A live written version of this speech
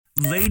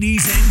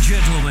Ladies and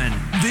gentlemen,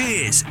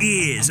 this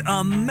is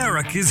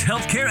America's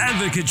Healthcare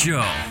Advocate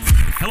Show.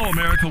 Hello,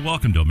 America.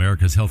 Welcome to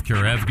America's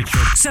Healthcare Advocate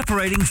Show.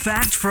 Separating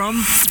fact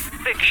from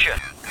fiction.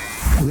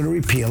 We're going to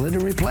repeal it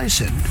and replace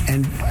it.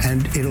 And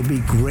it'll be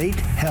great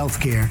health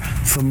care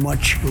for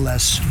much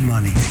less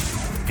money.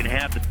 Can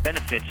have the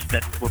benefits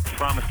that were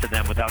promised to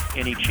them without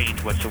any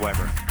change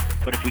whatsoever.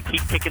 But if we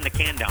keep kicking the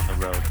can down the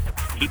road,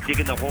 keep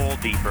digging the hole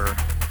deeper,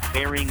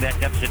 burying that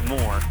deficit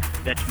more,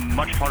 that's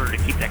much harder to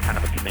keep that kind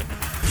of a commitment.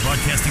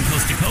 Broadcasting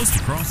coast to coast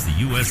across the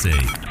USA.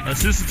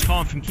 Susan's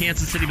calling from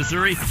Kansas City,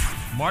 Missouri.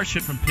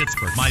 Marcia from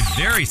Pittsburgh. My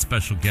very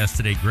special guest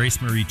today,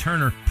 Grace Marie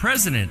Turner,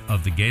 president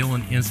of the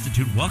Galen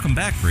Institute. Welcome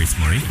back, Grace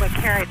Marie. Well,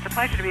 Cary, it's a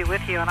pleasure to be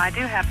with you, and I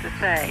do have to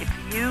say,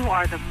 you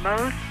are the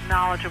most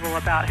knowledgeable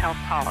about health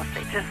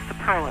policy, just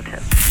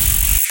superlative.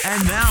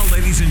 And now,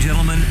 ladies and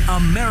gentlemen,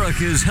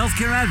 America's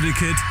Healthcare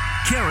Advocate,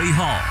 Cary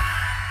Hall.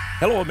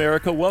 Hello,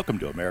 America. Welcome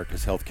to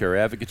America's Healthcare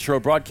Advocate Show,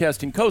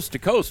 broadcasting coast to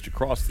coast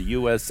across the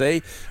USA,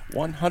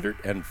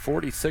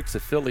 146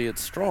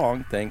 affiliates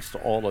strong, thanks to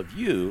all of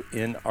you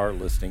in our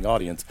listening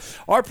audience.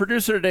 Our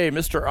producer today,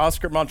 Mr.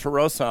 Oscar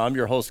Monterosa. I'm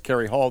your host,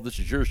 Cary Hall. This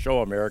is your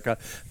show, America.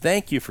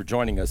 Thank you for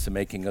joining us and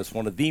making us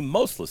one of the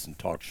most listened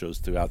talk shows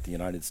throughout the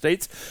United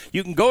States.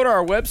 You can go to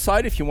our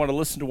website if you want to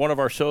listen to one of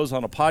our shows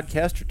on a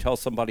podcast or tell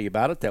somebody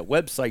about it. That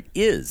website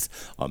is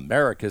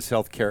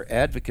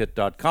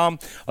americashealthcareadvocate.com.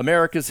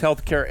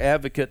 americashealthcareadvocate.com.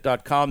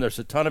 There's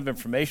a ton of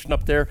information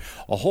up there.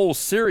 A whole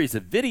series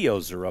of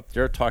videos are up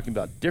there talking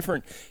about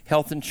different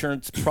health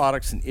insurance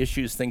products and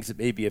issues, things that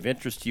may be of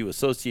interest to you,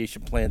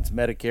 association plans,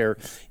 Medicare,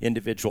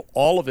 individual.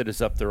 All of it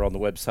is up there on the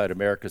website,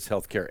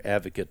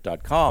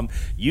 americashealthcareadvocate.com.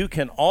 You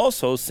can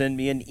also send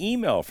me an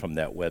email from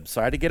that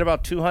website. I get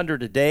about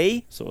 200 a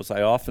day. So as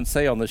I often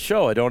say on the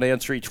show, I don't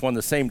answer each one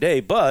the same day,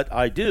 but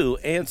I do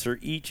answer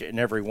each and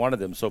every one of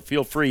them. So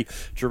feel free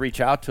to reach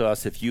out to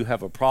us if you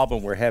have a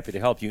problem. We're happy to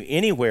help you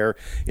anywhere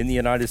in the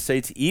United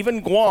States,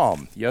 even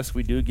Guam. Yes,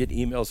 we do get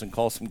emails and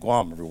calls from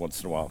Guam every once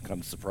in a while.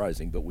 Kind of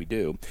surprising, but we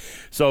do.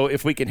 So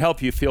if we can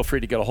help you, feel free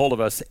to get a hold of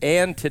us.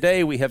 And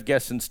today we have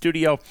guests in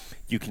studio.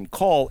 You can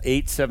call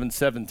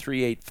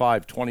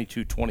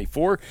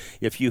 877-385-2224.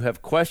 If you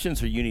have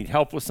questions or you need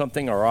help with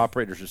something, our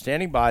operators are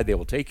standing by. They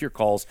will take your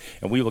calls,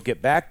 and we will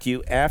get back to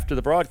you after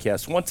the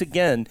broadcast. Once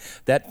again,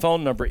 that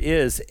phone number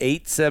is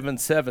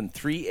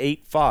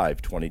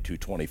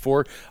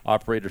 877-385-2224.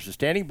 Operators are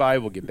standing by.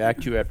 We'll get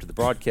back to you after the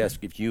broadcast.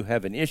 If you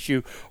have an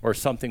issue or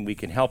something we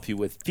can help you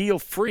with, feel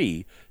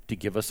free to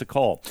give us a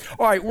call.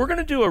 All right, we're going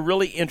to do a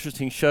really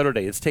interesting show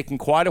today. It's taken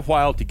quite a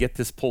while to get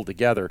this pulled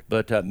together,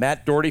 but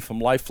Matt Doherty from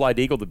Life Flight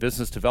Eagle, the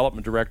business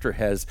development director,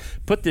 has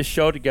put this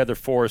show together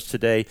for us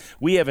today.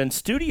 We have in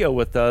studio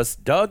with us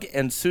Doug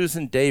and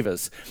Susan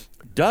Davis.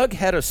 Doug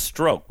had a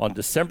stroke on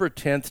December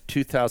 10th,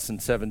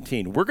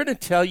 2017. We're going to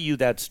tell you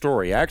that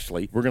story.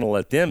 Actually, we're going to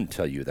let them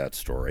tell you that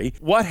story.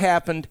 What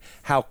happened,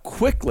 how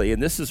quickly,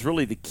 and this is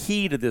really the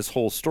key to this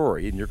whole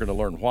story, and you're going to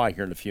learn why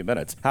here in a few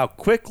minutes, how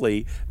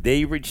quickly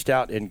they reached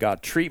out and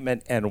got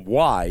treatment and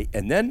why.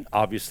 And then,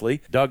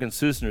 obviously, Doug and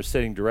Susan are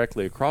sitting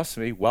directly across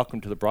from me.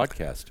 Welcome to the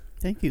broadcast.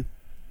 Thank you.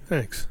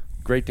 Thanks.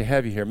 Great to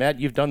have you here. Matt,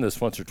 you've done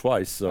this once or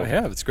twice. So I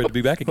have. It's great to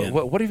be back again.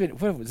 What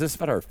is this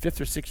about our 5th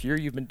or 6th year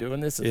you've been doing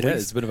this? It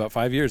has. It's been about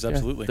 5 years,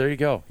 absolutely. Yeah, there you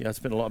go. Yeah, it's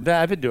been a long.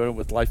 I've been doing it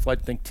with Life Flight,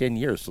 I think, 10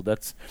 years, so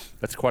that's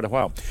quite a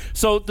while.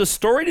 So the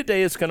story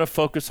today is going to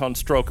focus on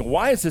stroke. And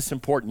why is this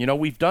important? You know,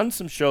 we've done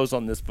some shows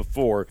on this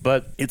before,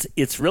 but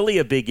it's really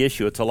a big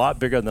issue. It's a lot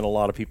bigger than a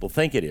lot of people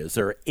think it is.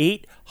 There are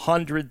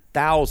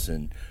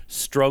 800,000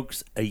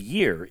 strokes a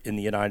year in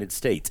the United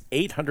States.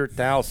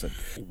 800,000.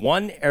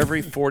 One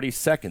every 40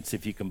 seconds,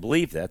 if you can believe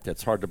that.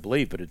 That's hard to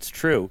believe, but it's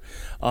true.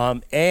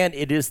 And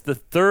it is the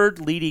third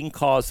leading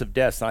cause of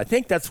death. And I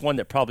think that's one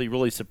that probably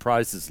really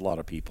surprises a lot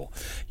of people.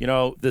 You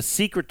know, the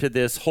secret to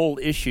this whole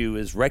issue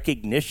is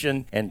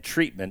recognition and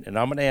treatment. And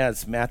I'm going to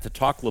ask Matt to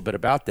talk a little bit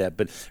about that.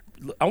 But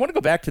I want to go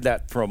back to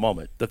that for a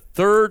moment. The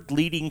third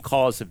leading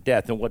cause of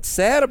death. And what's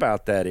sad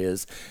about that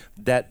is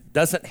that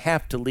doesn't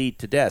have to lead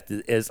to death.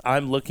 As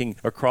I'm looking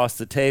across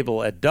the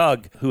table at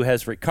Doug, who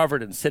has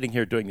recovered and sitting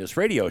here doing this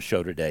radio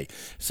show today.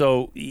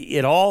 So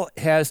it all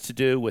has to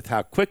do with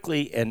how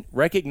quickly and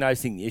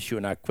recognizing the issue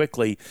and how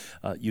quickly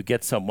you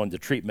get someone to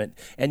treatment.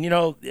 And, you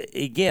know,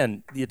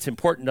 again, it's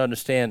important to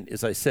understand,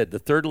 as I said, the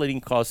third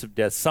leading cause of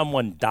death,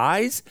 someone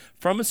dies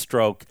from a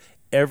stroke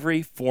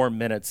every 4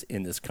 minutes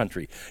in this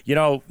country. You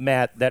know,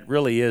 Matt, that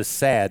really is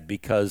sad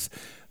because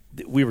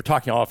we were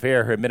talking off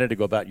air a minute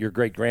ago about your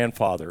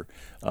great-grandfather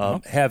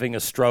having a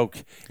stroke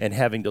and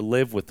having to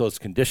live with those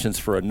conditions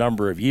for a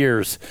number of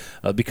years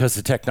because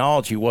the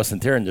technology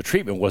wasn't there and the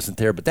treatment wasn't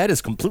there. But that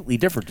is completely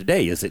different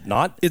today, is it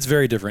not? It's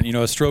very different. You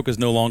know, a stroke is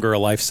no longer a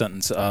life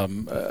sentence. A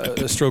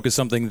stroke is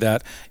something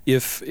that,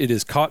 if it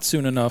is caught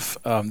soon enough,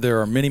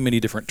 there are many, many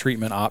different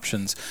treatment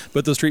options.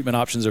 But those treatment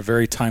options are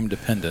very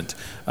time-dependent.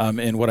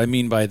 And what I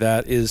mean by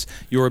that is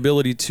your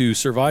ability to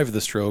survive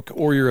the stroke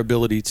or your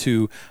ability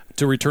to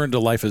to return to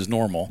life as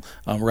normal,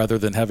 rather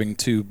than having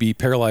to be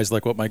paralyzed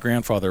like what my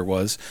grandfather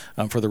was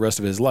for the rest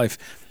of his life.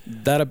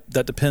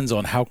 That depends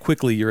on how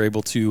quickly you're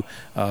able to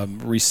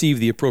receive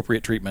the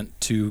appropriate treatment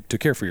to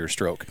care for your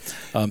stroke.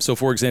 So,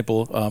 for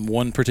example,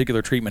 one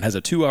particular treatment has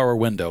a 2-hour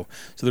window.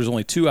 So there's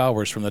only 2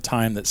 hours from the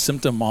time that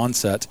symptom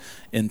onset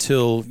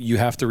until you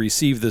have to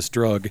receive this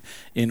drug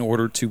in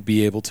order to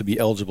be able to be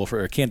eligible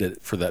for a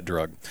candidate for that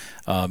drug.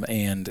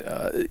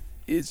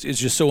 It's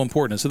just so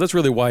important. And so that's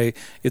really why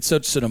it's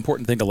such an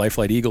important thing to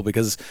Lifeline Eagle,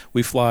 because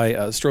we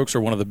fly, strokes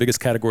are one of the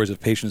biggest categories of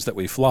patients that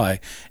we fly.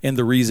 And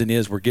the reason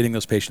is we're getting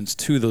those patients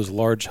to those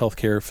large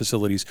healthcare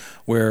facilities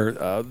where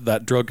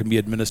that drug can be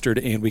administered,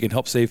 and we can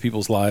help save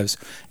people's lives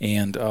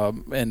and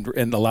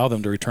allow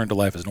them to return to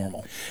life as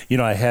normal. You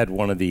know, I had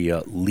one of the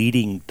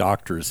leading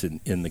doctors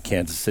in the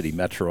Kansas City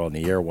Metro on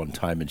the air one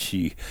time, and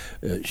she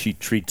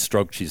treats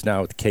stroke. She's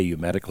now at the KU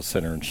Medical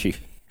Center, and she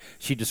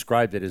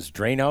described it as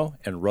Drano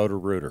and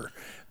Roto-Rooter.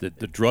 The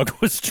drug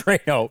was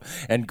Drano,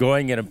 and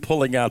going in and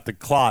pulling out the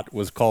clot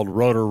was called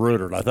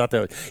Roto-Rooter. And I thought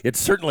that it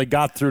certainly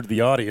got through to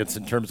the audience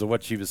in terms of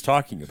what she was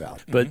talking about.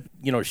 Mm-hmm. But,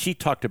 you know, she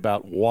talked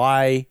about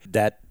why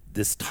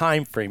this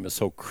time frame is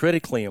so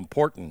critically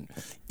important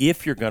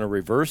if you're going to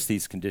reverse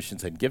these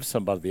conditions and give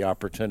somebody the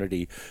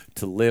opportunity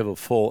to live a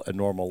full and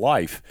normal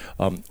life,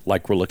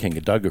 like we're looking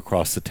at Doug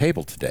across the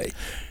table today.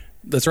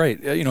 That's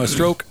right. You know, a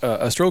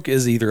stroke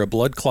is either a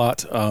blood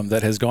clot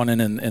that has gone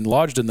in and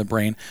lodged in the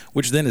brain,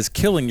 which then is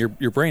killing your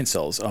brain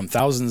cells.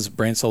 Thousands of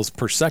brain cells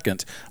per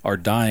second are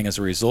dying as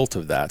a result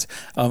of that.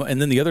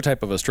 And then the other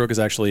type of a stroke is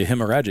actually a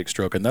hemorrhagic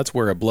stroke, and that's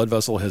where a blood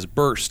vessel has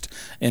burst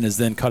and is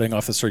then cutting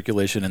off the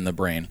circulation in the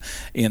brain.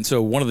 And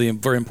so one of the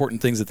very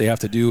important things that they have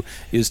to do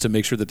is to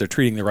make sure that they're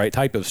treating the right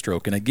type of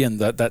stroke. And again,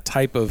 that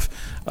type of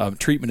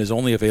treatment is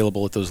only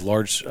available at those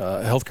large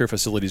healthcare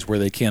facilities where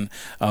they can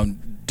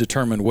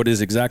determine what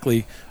is exactly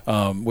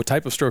what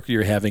type of stroke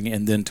you're having,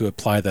 and then to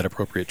apply that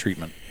appropriate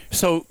treatment.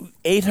 So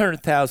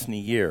 800,000 a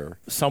year,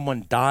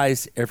 someone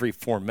dies every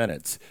 4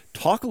 minutes.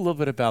 Talk a little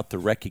bit about the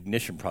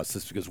recognition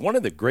process, because one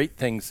of the great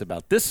things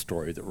about this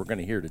story that we're going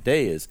to hear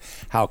today is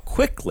how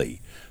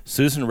quickly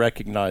Susan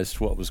recognized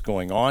what was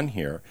going on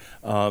here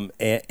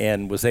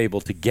and was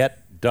able to get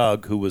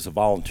Doug, who was a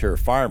volunteer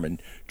fireman,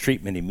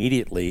 treatment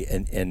immediately,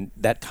 and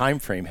that time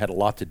frame had a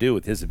lot to do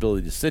with his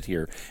ability to sit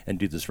here and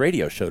do this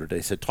radio show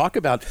today. So talk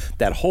about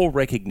that whole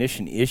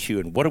recognition issue,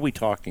 and what are we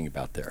talking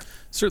about there?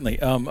 Certainly.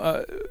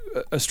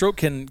 A stroke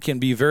can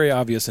be very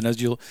obvious, and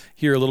as you'll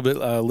hear a little bit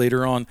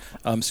later on,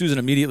 Susan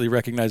immediately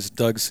recognized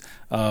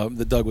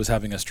that Doug was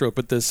having a stroke,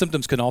 but the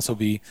symptoms can also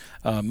be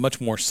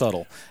much more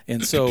subtle.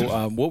 And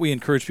so what we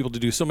encourage people to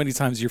do, so many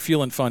times you're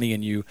feeling funny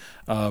and you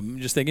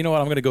just think, you know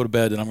what, I'm going to go to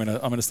bed and I'm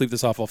going to sleep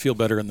this off. I'll feel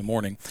better in the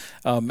morning.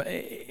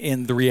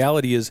 And the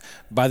reality is,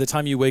 by the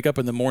time you wake up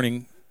in the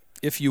morning,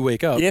 if you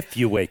wake up,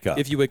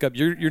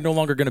 you're no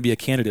longer going to be a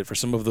candidate for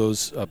some of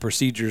those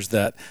procedures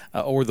that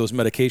or those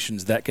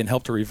medications that can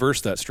help to reverse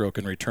that stroke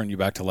and return you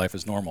back to life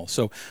as normal.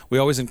 So we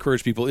always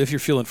encourage people, if you're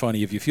feeling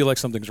funny, if you feel like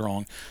something's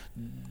wrong,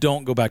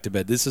 don't go back to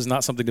bed. This is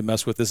not something to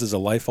mess with. This is a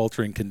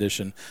life-altering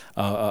condition,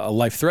 a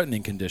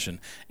life-threatening condition,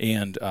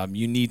 and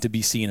you need to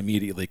be seen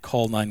immediately.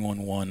 Call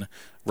 911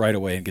 right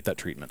away and get that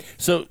treatment.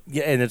 So,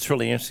 yeah, and it's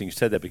really interesting you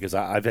said that, because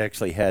I've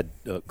actually had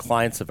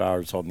clients of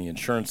ours on the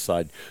insurance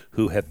side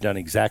who have done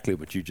exactly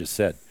what you just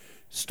said.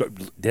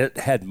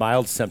 Had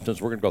mild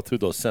symptoms. We're going to go through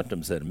those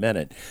symptoms in a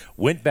minute.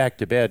 Went back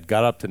to bed,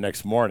 got up the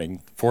next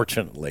morning,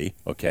 fortunately,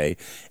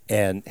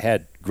 and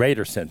had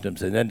greater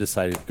symptoms, and then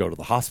decided to go to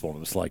the hospital. And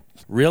it was like,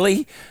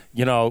 really?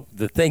 You know,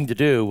 the thing to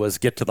do was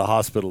get to the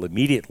hospital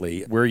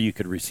immediately where you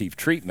could receive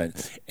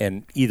treatment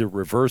and either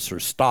reverse or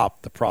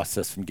stop the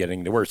process from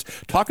getting worse.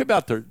 Talk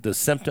about the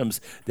symptoms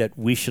that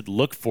we should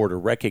look for to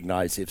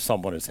recognize if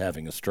someone is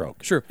having a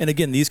stroke. Sure. And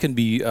again, these can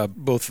be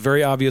both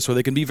very obvious, or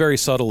they can be very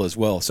subtle as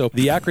well. So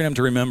the acronym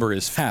to remember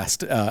is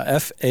FAST,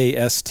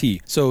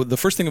 F-A-S-T. So the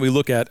first thing that we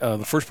look at,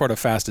 the first part of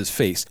FAST is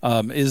face.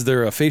 Is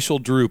there a facial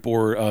droop,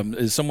 or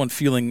is someone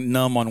feeling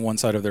numb on one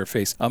side of their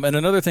face? And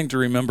another thing to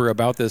remember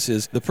about this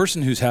is the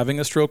person who's having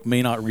a stroke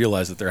may not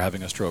realize that they're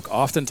having a stroke.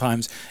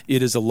 Oftentimes,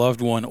 it is a loved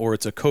one or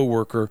it's a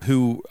coworker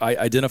who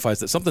identifies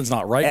that something's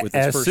not right with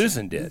this person.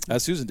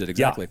 As Susan did,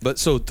 exactly. Yeah. But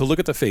so to look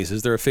at the face,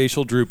 is there a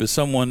facial droop? Is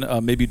someone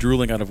maybe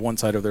drooling out of one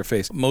side of their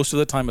face? Most of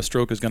the time, a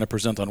stroke is going to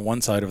present on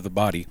one side of the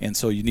body, and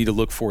so you need to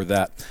look for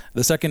that.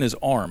 The second is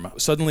arm.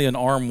 Suddenly, an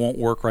arm won't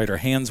work right, or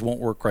hands won't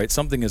work right.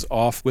 Something is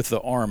off with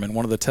the arm, and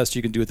one of the tests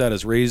you can do with that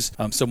is raise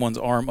someone's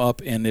arm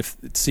up and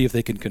see if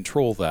they can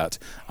control that.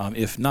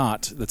 If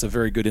not, that's a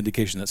very good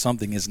indication that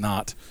something is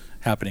not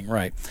happening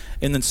right.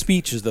 And then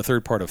speech is the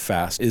third part of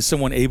FAST. Is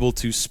someone able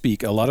to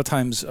speak? A lot of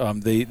times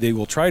they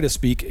will try to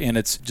speak and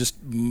it's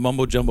just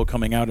mumbo jumbo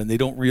coming out, and they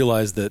don't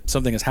realize that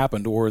something has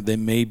happened, or they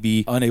may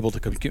be unable to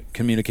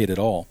communicate at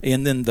all.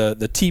 And then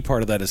the T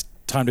part of that is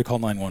time to call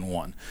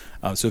 911.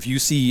 So if you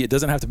see, it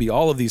doesn't have to be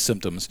all of these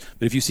symptoms,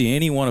 but if you see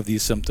any one of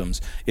these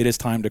symptoms, it is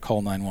time to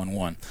call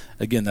 911.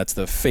 Again, that's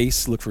the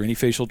face. Look for any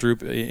facial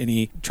droop,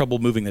 any trouble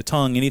moving the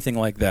tongue, anything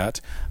like that.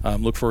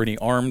 Look for any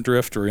arm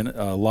drift or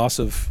loss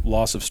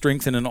of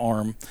strength in an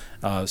arm,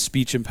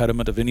 speech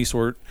impediment of any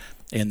sort,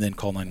 and then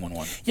call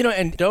 911.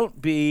 And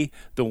don't be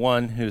the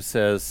one who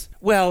says,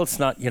 well, it's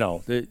not,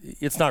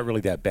 it's not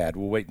really that bad.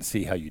 We'll wait and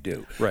see how you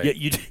do.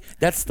 Right.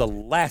 That's the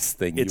last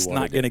thing you want to do. It's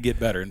not going to get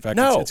better. In fact,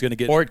 no. it's going to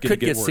get or it could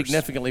get worse.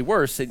 Significantly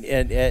worse.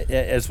 And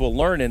as we'll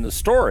learn in the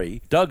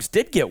story, Doug's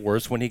did get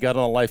worse when he got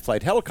on a life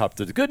flight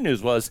helicopter. The good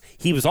news was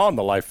he was on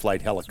the life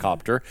flight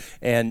helicopter,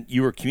 and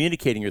you were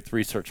communicating with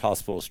Research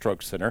Hospital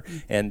Stroke Center,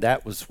 and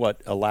that was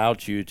what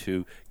allowed you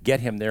to get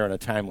him there in a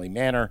timely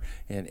manner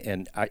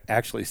and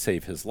actually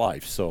save his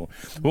life. So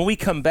when we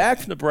come back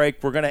from the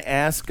break, we're going to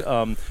ask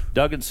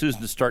Doug and Susan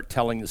to start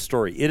telling the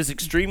story. It is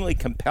extremely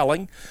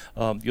compelling.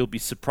 You'll be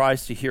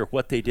surprised to hear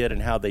what they did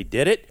and how they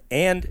did it.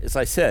 And as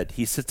I said,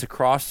 he sits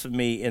across from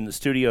me in the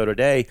studio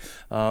today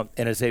and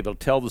is able to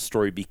tell the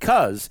story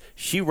because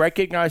she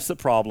recognized the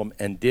problem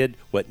and did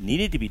what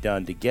needed to be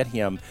done to get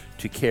him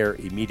to care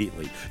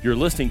immediately. You're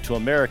listening to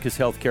America's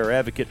Healthcare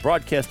Advocate,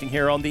 broadcasting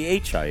here on the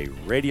HIA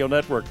Radio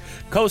Network,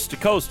 coast to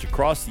coast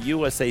across the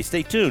USA.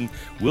 Stay tuned.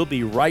 We'll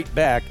be right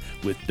back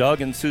with Doug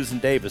and Susan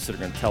Davis that are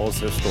going to tell us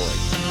their story.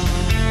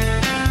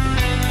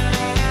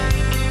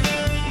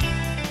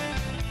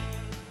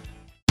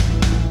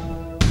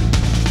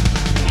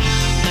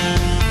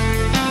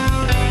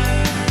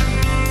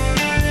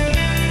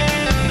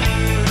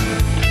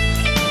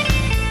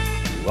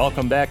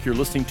 Welcome back. You're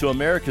listening to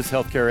America's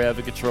Healthcare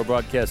Advocate Show,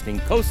 broadcasting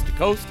coast to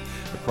coast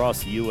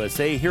across the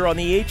USA here on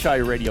the HI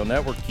Radio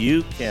Network.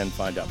 You can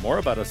find out more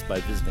about us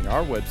by visiting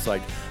our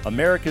website,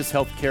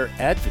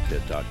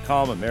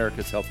 americashealthcareadvocate.com,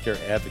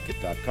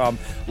 americashealthcareadvocate.com.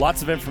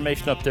 Lots of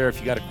information up there. If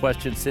you got a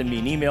question, send me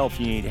an email. If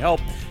you need help,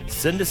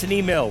 send us an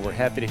email. We're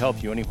happy to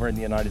help you anywhere in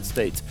the United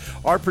States.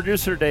 Our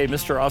producer today,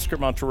 Mr. Oscar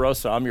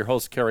Monterosa. I'm your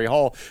host, Cary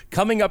Hall.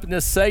 Coming up in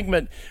this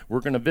segment,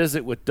 we're going to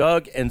visit with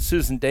Doug and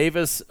Susan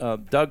Davis.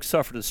 Doug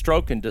suffered a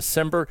stroke in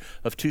December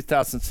of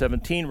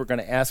 2017. We're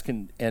going to ask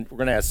and we're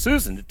going to ask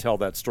Susan to tell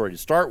that story to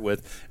start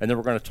with, and then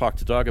we're going to talk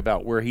to Doug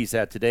about where he's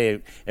at today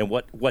and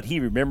what he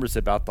remembers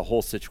about the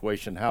whole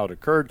situation, how it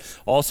occurred.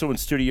 Also in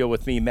studio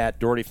with me, Matt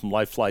Doherty from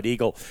Life Flight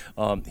Eagle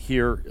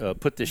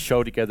put this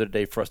show together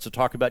today for us to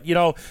talk about.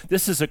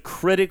 This is a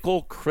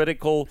critical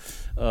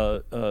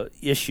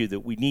issue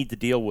that we need to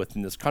deal with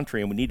in this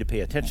country, and we need to pay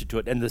attention to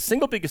it. And the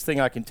single biggest thing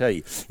I can tell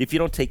you, if you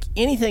don't take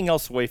anything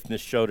else away from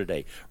this show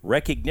today,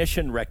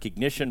 recognition.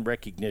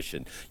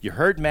 You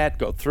heard Matt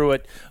go through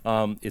it.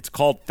 It's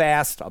called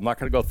FAST. I'm not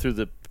going to go through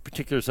the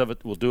particulars of it.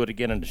 We'll do it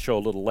again in the show a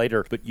little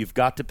later, but you've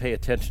got to pay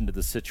attention to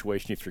the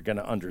situation if you're going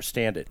to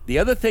understand it. The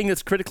other thing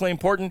that's critically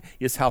important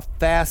is how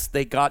fast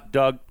they got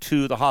Doug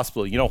to the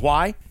hospital. You know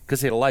why?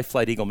 Because they had a Life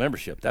Flight Eagle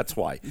membership. That's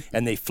why.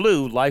 And they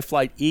flew Life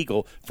Flight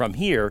Eagle from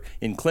here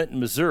in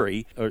Adrian,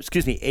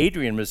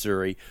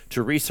 Missouri,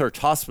 to Research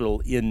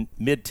Hospital in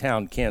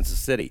Midtown, Kansas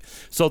City.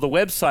 So the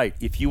website,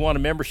 if you want a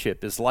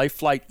membership, is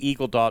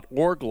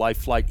lifeflighteagle.org,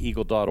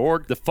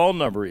 lifeflighteagle.org. The phone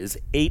number is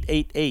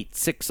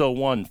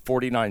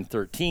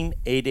 888-601-4913,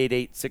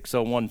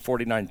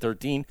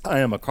 888-601-4913. I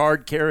am a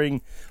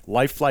card-carrying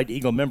Life Flight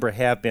Eagle member,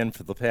 have been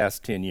for the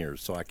past 10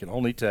 years. So I can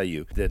only tell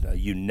you that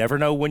you never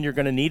know when you're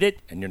going to need it,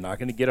 and you're not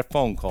going to get a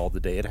phone call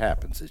the day it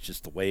happens. It's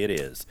just the way it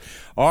is.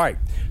 All right,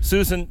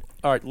 Susan.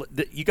 All right,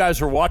 you guys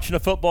were watching a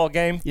football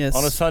game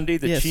on a Sunday.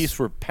 The Chiefs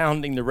were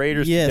pounding the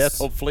Raiders to death,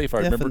 hopefully, if I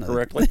remember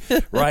correctly.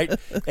 Right?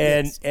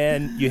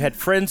 And you had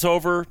friends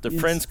over. The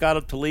friends got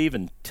up to leave,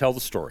 and tell the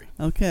story.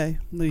 Okay.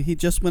 He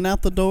just went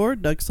out the door.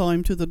 Doug saw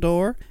him to the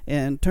door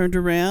and turned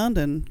around.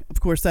 And, of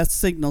course, that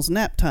signals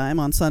nap time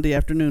on Sunday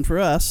afternoon for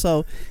us.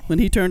 So when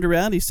he turned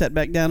around, he sat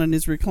back down in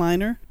his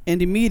recliner.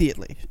 And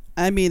immediately,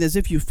 as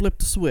if you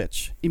flipped a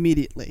switch,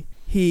 immediately,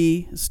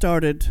 he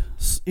started,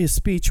 his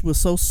speech was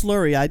so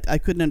slurry, I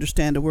couldn't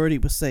understand a word he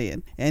was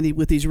saying. And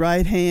with his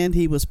right hand,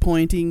 he was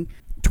pointing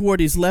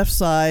toward his left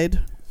side,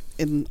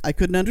 and I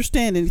couldn't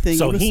understand anything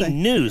he was saying. So he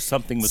knew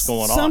something was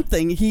going on.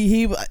 Something.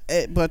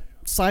 But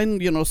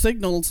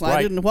signals, right.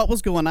 I didn't know what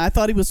was going on. I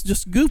thought he was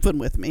just goofing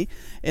with me.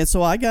 And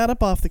so I got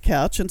up off the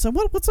couch and said,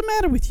 what's the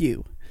matter with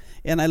you?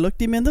 And I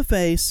looked him in the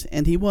face,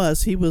 and he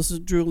was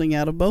drooling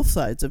out of both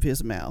sides of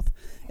his mouth.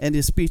 And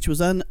his speech was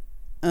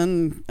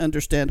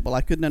ununderstandable.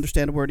 I couldn't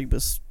understand a word he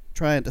was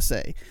trying to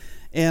say.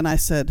 And I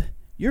said,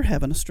 "You're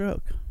having a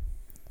stroke."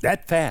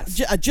 That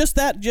fast? I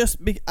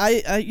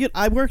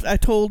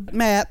told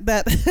Matt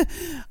that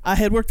I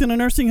had worked in a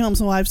nursing home,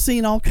 so I've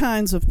seen all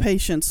kinds of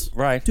patients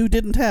who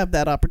didn't have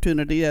that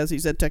opportunity, as he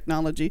said,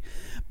 technology.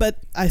 But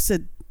I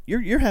said,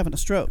 "You're having a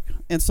stroke."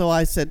 And so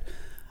I said,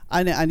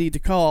 I need to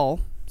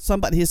call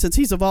somebody, since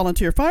he's a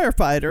volunteer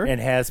firefighter and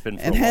has been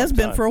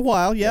for a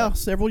while,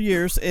 several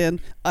years,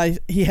 and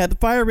he had the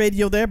fire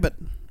radio there, but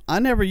I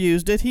never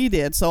used it. He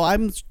did, so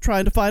I'm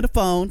trying to find a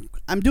phone.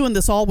 I'm doing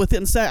this all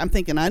within I'm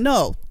thinking, I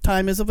know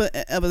time is of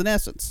an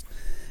essence,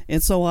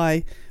 and so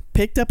I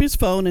picked up his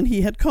phone, and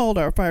he had called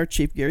our fire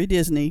chief, Gary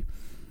Disney,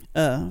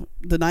 the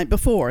night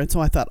before. And so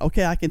I thought,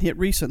 okay, I can hit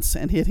recents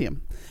and hit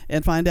him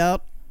and find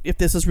out if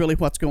this is really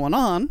what's going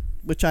on,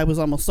 which I was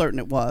almost certain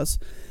it was.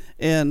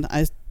 And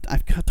I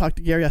talked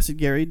to Gary. I said,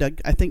 Gary,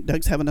 I think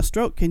Doug's having a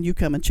stroke. Can you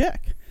come and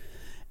check?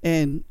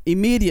 And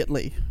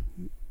immediately,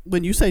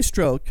 when you say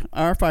stroke,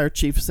 our fire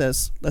chief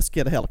says, let's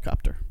get a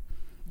helicopter.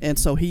 And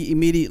so he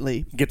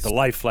immediately get the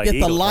Life Flight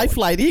Eagle. Get the Life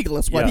Flight Eagle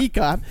is what he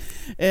got.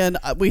 And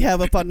we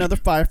have another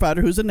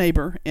firefighter who's a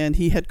neighbor, and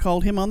he had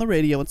called him on the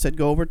radio and said,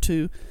 go over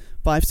to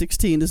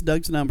 516 is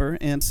Doug's number,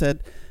 and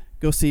said,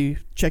 go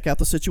check out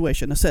the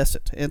situation, assess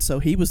it. And so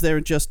he was there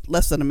in just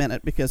less than a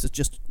minute because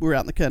we're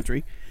out in the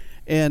country.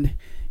 And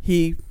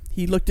he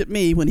looked at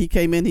me when he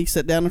came in. He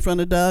sat down in front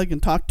of Doug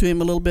and talked to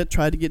him a little bit,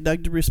 tried to get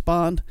Doug to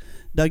respond.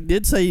 Doug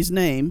did say his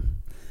name.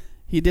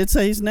 He did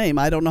say his name.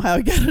 I don't know how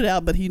he got it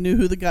out, but he knew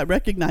who the guy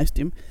recognized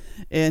him.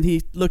 And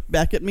he looked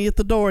back at me at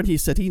the door, and he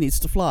said, he needs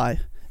to fly.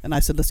 And I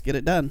said, let's get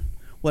it done.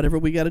 Whatever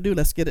we got to do,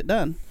 let's get it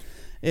done.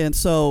 And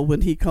so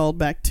when he called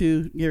back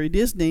to Gary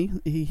Disney,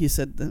 he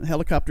said, the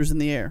helicopter's in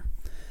the air.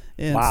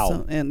 And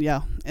wow.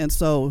 And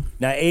so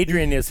now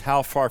Adrian is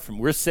how far from?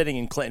 We're sitting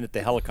in Clinton at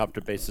the helicopter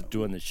base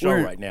doing the show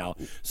right now.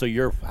 So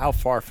you're how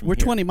far from? We're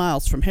here? 20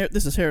 miles from here.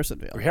 This is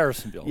Harrisonville.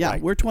 Harrisonville. Yeah,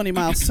 right. we're 20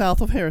 miles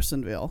south of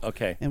Harrisonville.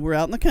 Okay. And we're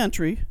out in the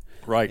country.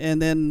 Right.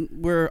 And then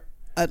we're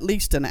at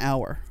least an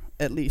hour,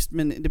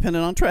 depending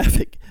on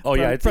traffic. Oh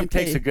yeah, it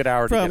takes a good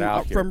hour to get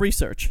out here. From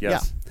research.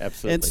 Yes, yeah,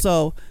 absolutely. And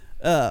so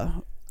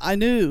I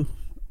knew.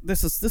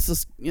 This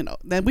is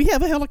then we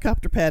have a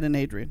helicopter pad in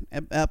Adrian.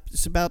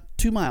 It's about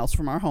 2 miles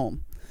from our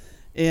home,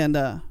 and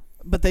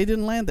but they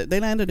didn't land there. They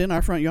landed in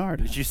our front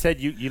yard. But you said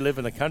you live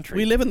in the country.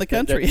 We live in the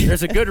country.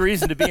 There's a good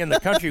reason to be in the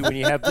country when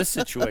you have this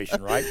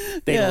situation, right?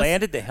 They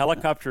landed the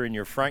helicopter in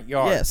your front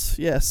yard.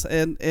 Yes,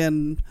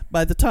 and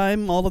by the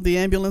time all of the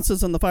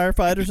ambulances and the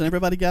firefighters and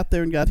everybody got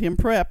there and got him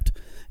prepped,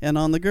 and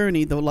on the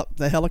gurney,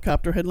 the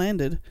helicopter had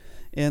landed.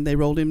 And they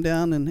rolled him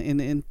down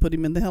and put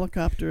him in the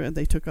helicopter, and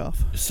they took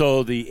off.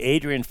 So the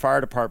Adrian Fire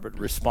Department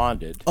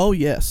responded. Oh,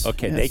 yes.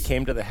 Okay, yes. They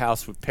came to the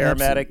house with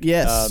paramedic.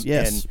 Yes.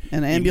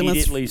 And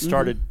ambulance immediately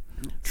started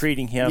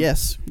treating him.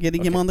 Yes,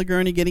 getting him on the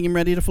gurney, getting him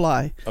ready to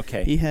fly.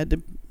 Okay. He had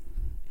to.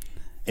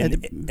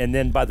 And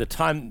then by the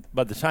time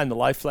the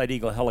Life Flight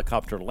Eagle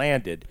helicopter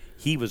landed,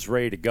 he was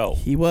ready to go.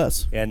 He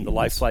was. And the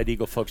Life Flight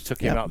Eagle folks took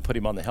him out and put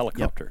him on the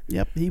helicopter.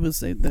 Yep. He was.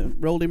 They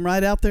rolled him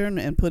right out there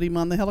and put him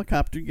on the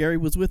helicopter. Gary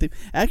was with him.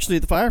 Actually,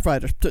 the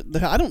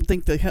firefighters. I don't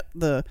think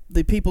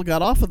the people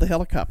got off of the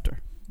helicopter.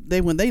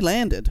 When they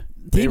landed,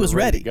 he was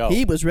ready.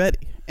 He was ready,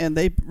 and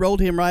they rolled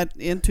him right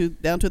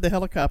down to the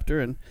helicopter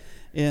and.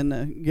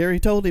 And Gary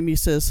told him, he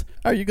says,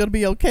 are you going to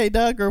be okay,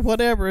 Doug, or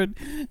whatever?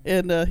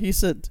 And he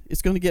said,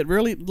 it's going to get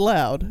really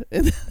loud.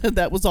 And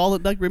that was all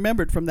that Doug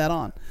remembered from that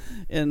on.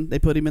 And they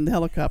put him in the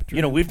helicopter.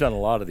 You know, we've done a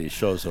lot of these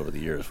shows over the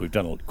years. We've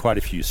done quite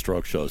a few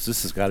stroke shows.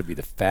 This has got to be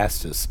the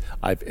fastest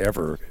I've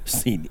ever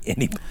seen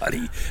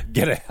anybody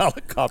get a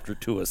helicopter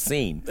to a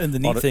scene. And the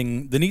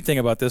neat thing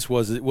about this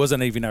was it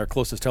wasn't even our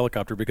closest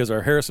helicopter because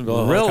our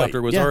Harrisonville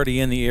helicopter was already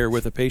in the air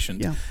with a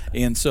patient. Yeah.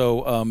 And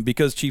so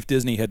because Chief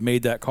Disney had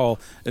made that call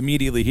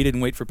immediately, he didn't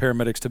wait for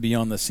paramedics to be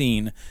on the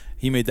scene.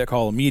 He made that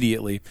call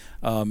immediately,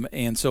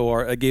 and so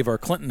it gave our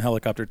Clinton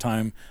helicopter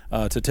time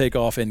to take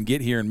off and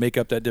get here and make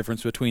up that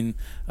difference between,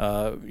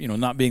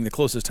 not being the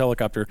closest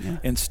helicopter,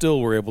 and still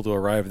were able to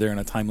arrive there in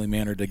a timely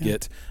manner to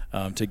get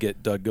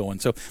Doug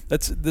going. So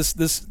that's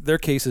their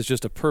case is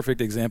just a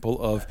perfect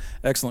example of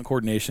excellent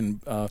coordination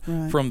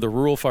from the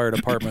rural fire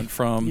department,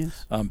 from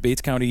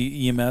Bates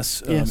County EMS,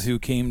 who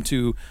came with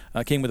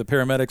the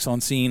paramedics on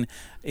scene,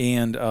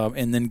 and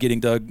then getting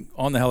Doug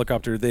on the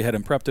helicopter. They had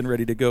him prepped and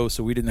ready to go,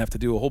 so we didn't have to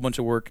do a whole bunch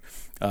of work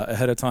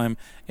ahead of time,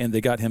 and they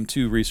got him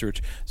to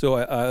research. So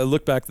I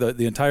look back,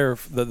 the entire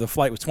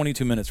flight was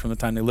 22 minutes from the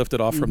time they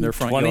lifted off from their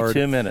front yard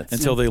 22 minutes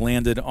until they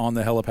landed on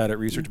the helipad at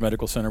Research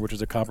Medical Center, which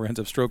is a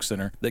comprehensive stroke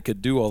center that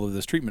could do all of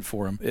this treatment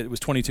for him. It was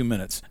 22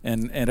 minutes,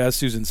 and as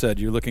Susan said,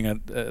 you're looking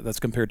at that's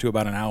compared to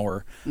about an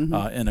hour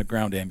in a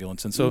ground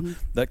ambulance, and so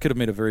that could have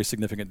made a very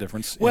significant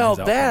difference. Well,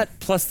 that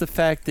plus the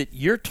fact that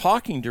you're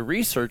talking to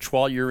research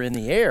while you're in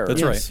the air.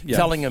 That's right. Yeah.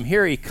 Telling him,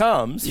 here he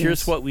comes.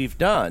 Here's what we've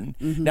done.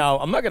 Now,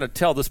 I'm not going to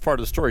tell this part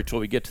of the story until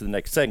we get to the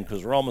next segment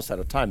because we're almost out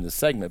of time in this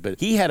segment, but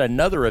he had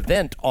another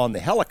event on the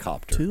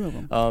helicopter. 2 of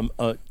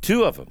them.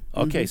 2 of them.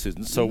 Okay,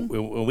 Susan. So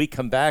when we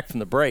come back from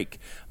the break,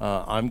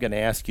 I'm going to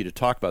ask you to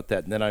talk about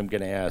that, and then I'm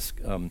going to ask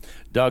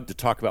Doug to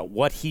talk about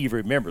what he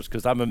remembers,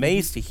 because I'm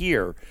amazed to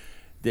hear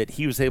that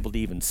he was able to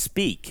even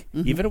speak,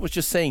 even if it was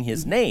just saying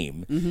his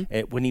name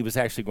when he was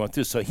actually going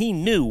through. So he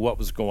knew what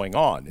was going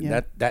on,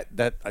 and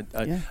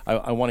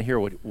I want to hear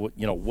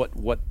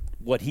what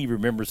what he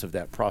remembers of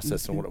that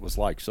process and what it was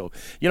like. So,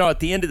 at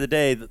the end of the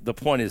day, the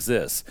point is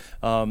this.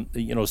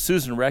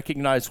 Susan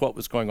recognized what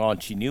was going on.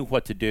 She knew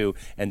what to do,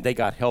 and they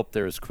got help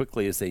there as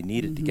quickly as they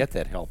needed to get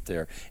that help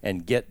there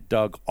and get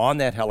Doug on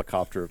that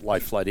helicopter,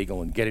 Life Flight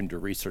Eagle, and get him to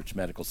Research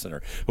Medical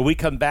Center. When we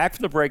come back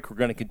from the break, we're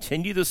going to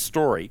continue this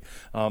story.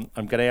 I'm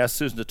going to ask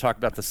Susan to talk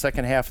about the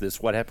second half of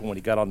this, what happened when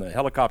he got on the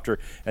helicopter,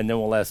 and then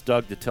we'll ask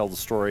Doug to tell the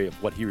story of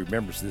what he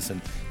remembers of this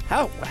and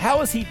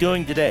how is he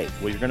doing today?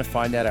 Well, you're going to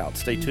find that out.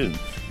 Stay tuned.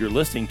 You're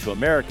listening to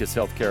America's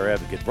Healthcare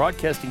Advocate,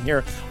 broadcasting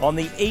here on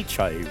the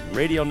HIA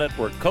Radio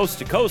Network, coast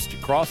to coast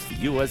across the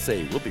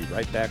USA. We'll be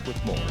right back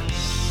with more.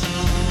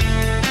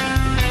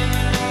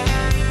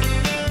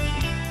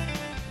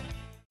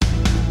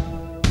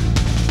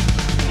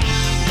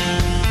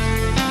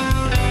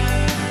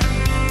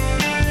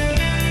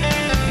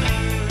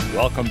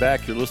 Welcome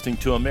back. You're listening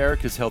to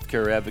America's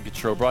Healthcare Advocate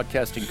Show,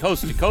 broadcasting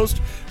coast to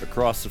coast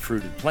across the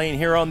fruited plain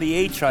here on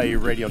the HIA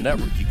Radio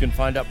Network. You can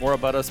find out more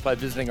about us by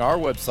visiting our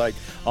website,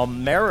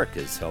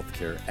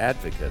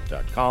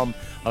 americashealthcareadvocate.com,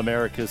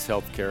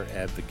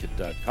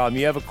 americashealthcareadvocate.com.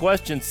 You have a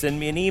question, send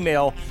me an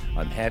email.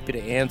 I'm happy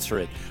to answer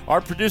it. Our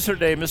producer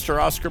today,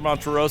 Mr. Oscar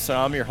Monterosa.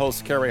 I'm your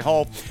host, Cary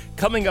Hall.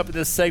 Coming up in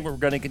this segment, we're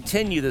going to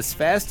continue this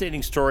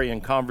fascinating story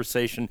and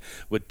conversation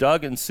with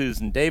Doug and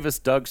Susan Davis.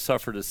 Doug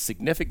suffered a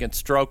significant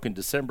stroke in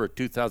December of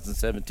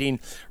 2017,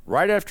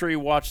 right after he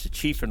watched the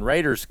Chiefs and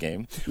Raiders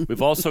game.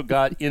 We've also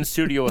got in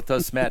studio with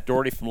us Matt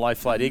Doherty from Life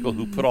Flight Eagle,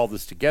 who put all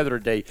this together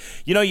today.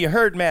 You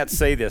heard Matt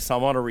say this. I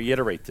want to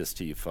reiterate this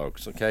to you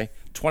folks, okay?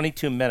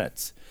 22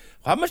 minutes.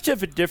 How much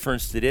of a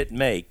difference did it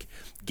make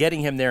getting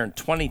him there in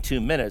 22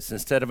 minutes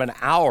instead of an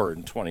hour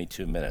and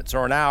 22 minutes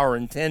or an hour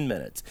and 10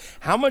 minutes?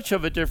 How much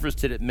of a difference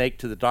did it make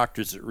to the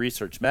doctors at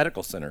Research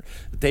Medical Center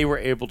that they were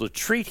able to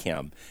treat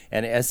him?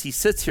 And as he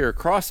sits here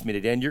across from me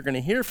today, and you're going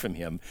to hear from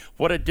him,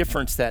 what a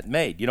difference that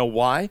made. You know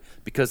why?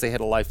 Because they had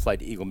a Life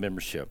Flight Eagle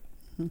membership.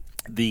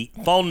 The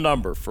phone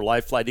number for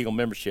Life Flight Eagle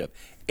membership,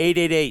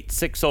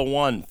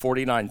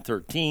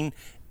 888-601-4913,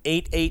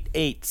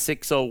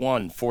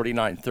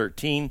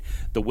 888-601-4913.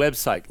 The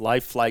website,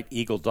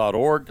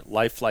 lifeflighteagle.org,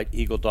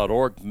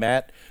 lifeflighteagle.org.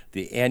 Matt,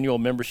 the annual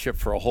membership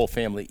for a whole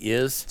family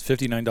is? It's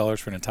 $59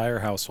 for an entire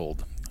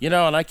household.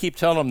 And I keep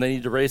telling them they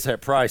need to raise that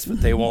price,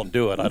 but they won't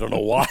do it. I don't know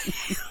why.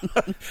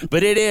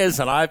 But it is,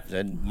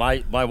 and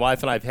my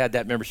wife and I have had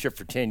that membership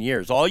for 10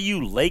 years. All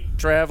you lake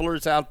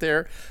travelers out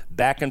there,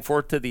 back and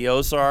forth to the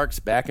Ozarks,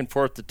 back and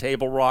forth to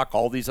Table Rock,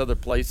 all these other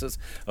places.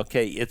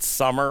 Okay, it's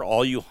summer.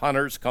 All you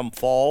hunters come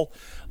fall.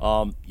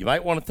 You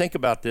might want to think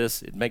about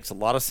this. It makes a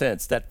lot of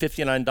sense. That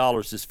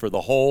 $59 is for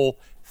the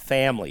whole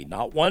family,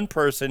 not one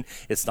person.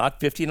 It's not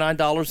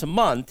 $59 a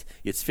month.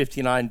 It's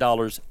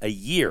 $59 a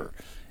year.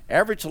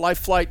 Average life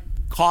flight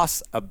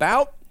costs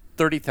about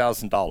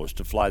 $30,000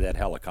 to fly that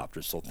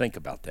helicopter, so think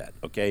about that,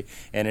 okay?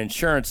 And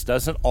insurance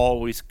doesn't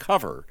always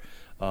cover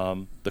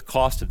the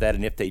cost of that,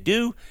 and if they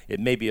do, it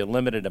may be a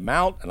limited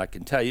amount, and I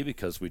can tell you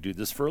because we do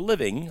this for a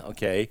living,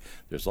 okay,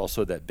 there's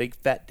also that big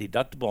fat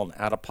deductible and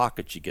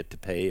out-of-pocket you get to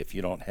pay if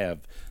you don't have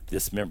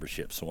this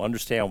membership. So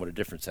understand what a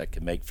difference that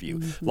can make for you.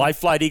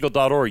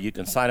 LifeFlightEagle.org. You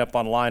can sign up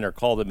online or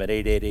call them at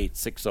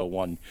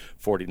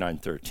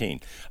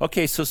 888-601-4913.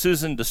 Okay, so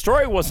Susan, the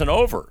story wasn't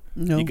over.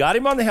 No. You got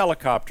him on the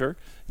helicopter.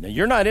 Now,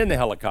 you're not in the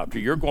helicopter.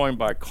 You're going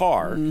by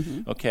car.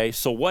 Okay,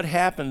 so what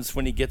happens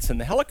when he gets in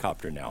the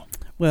helicopter now?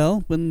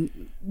 Well,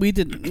 when we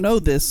didn't know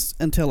this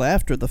until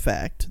after the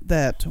fact,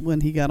 that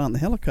when he got on the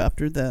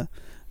helicopter, the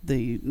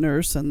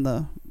nurse and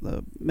the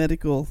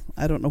medical,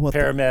 I don't know what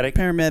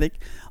paramedic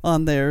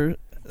on there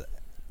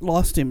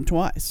lost him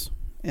twice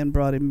and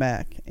brought him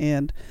back.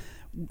 And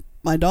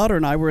my daughter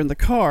and I were in the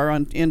car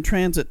in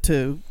transit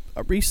to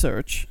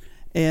research,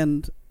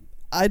 and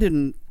I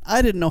didn't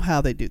know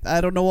how they do that.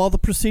 I don't know all the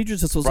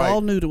procedures. This was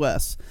all new to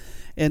us.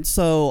 And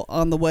so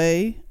on the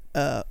way,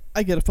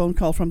 I get a phone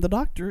call from the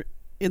doctor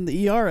in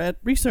the ER at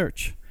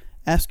Research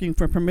asking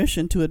for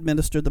permission to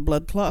administer the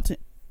blood clot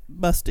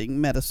busting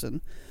medicine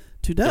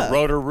to Doug. The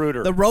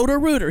Roto-Rooter. The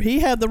Roto-Rooter.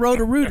 He had the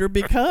Roto-Rooter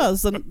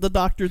because the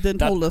doctor then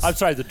told us. I'm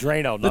sorry, the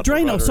Drano. The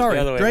Drano, sorry.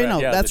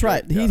 Drano, yeah, that's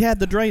right. He had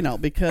the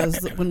Drano because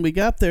when we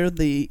got there,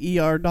 the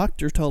ER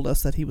doctor told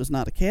us that he was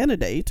not a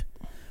candidate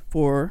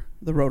for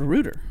the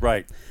Roto-Rooter.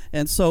 Right.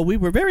 And so we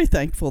were very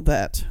thankful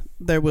that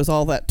there was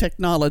all that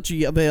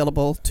technology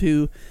available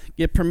to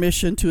get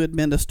permission to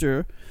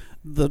administer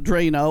the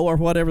Drano, or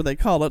whatever they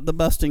call it, the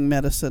busting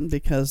medicine,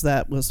 because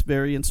that was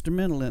very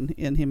instrumental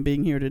in him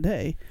being here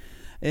today.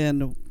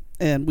 And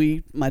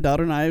my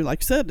daughter and I,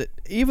 like I said,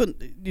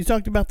 even you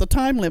talked about the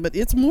time limit,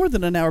 it's more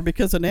than an hour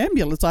because an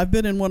ambulance, I've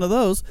been in one of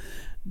those,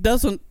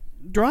 doesn't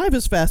drive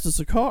as fast as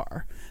a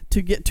car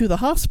to get to the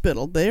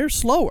hospital. They're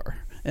slower.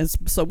 And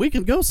so we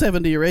can go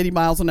 70 or 80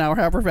 miles an hour,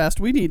 however fast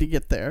we need to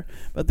get there.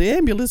 But the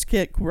ambulance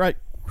can't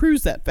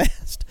cruise that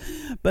fast.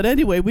 But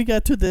anyway, we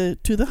got to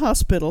the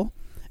hospital,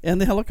 and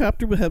the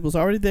helicopter was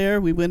already there.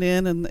 We went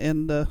in,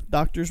 and the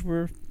doctors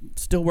were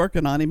still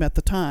working on him at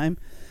the time.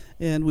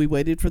 And we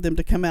waited for them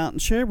to come out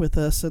and share with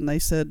us, and they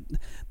said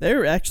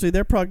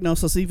their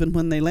prognosis, even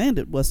when they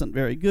landed, wasn't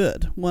very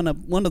good. One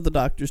of the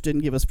doctors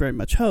didn't give us very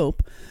much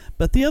hope,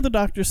 but the other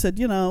doctor said,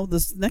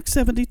 the next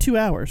 72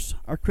 hours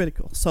are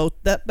critical. So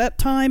that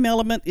time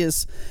element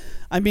is,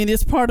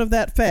 it's part of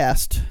that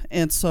fast,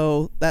 and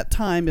so that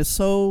time is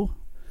so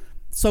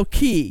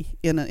key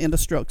in a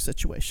stroke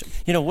situation.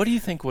 What do you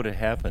think would have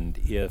happened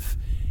if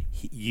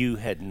you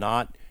had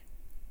not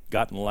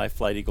gotten Life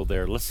Flight Eagle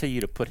there? Let's say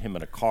you'd have put him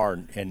in a car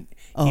and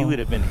he would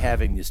have been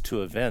having these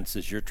two events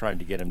as you're trying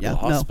to get him to the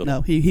hospital.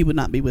 No, he would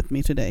not be with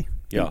me today.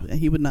 Yeah.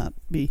 He would not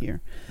be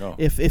here. No.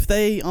 If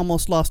they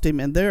almost lost him,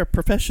 and they're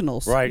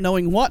professionals, right,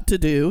 knowing what to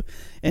do,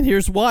 and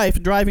here's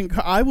wife driving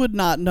car, I would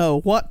not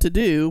know what to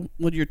do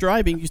when you're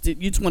driving. You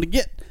just want to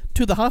get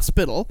to the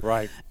hospital.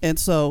 Right. And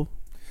so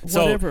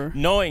whatever.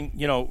 Knowing,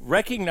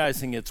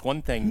 recognizing it's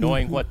one thing,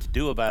 knowing what to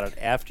do about it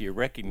after you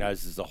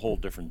recognize is a whole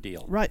different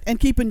deal. Right,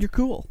 and keeping your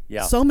cool.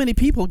 Yeah. So many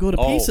people go to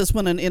pieces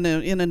when in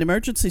an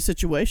emergency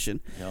situation.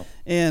 Yeah.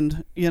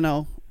 And,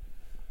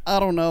 I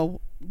don't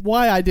know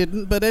why I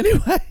didn't, but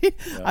anyway,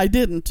 I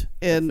didn't.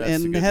 And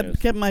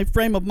kept my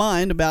frame of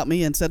mind about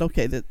me and said,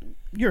 okay, that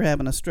you're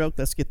having a stroke,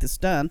 let's get this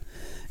done.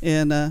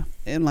 And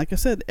like I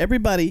said,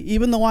 everybody,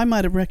 even though I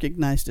might have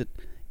recognized it,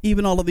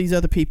 even all of these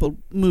other people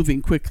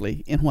moving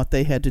quickly in what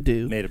they had to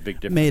do made a big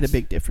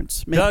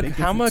difference. Doug,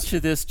 how much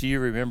of this do you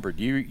remember?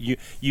 Do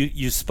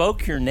you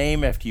spoke your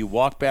name after you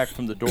walked back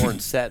from the door and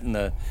sat in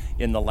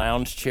the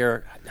lounge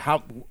chair?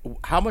 How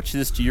much of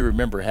this do you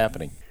remember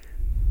happening?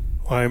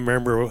 Well, I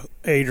remember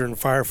Adrian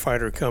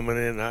firefighter coming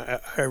in.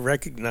 I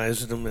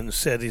recognized him and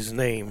said his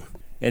name.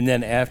 And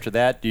then after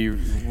that, do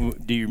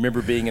you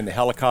remember being in the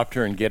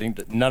helicopter and getting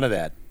none of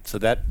that? So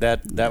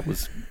that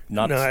was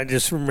not. No, I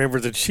just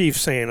remember the chief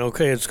saying,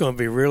 "Okay, it's going to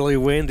be really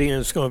windy and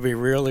it's going to be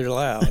really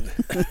loud."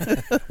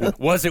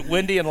 Was it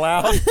windy and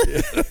loud?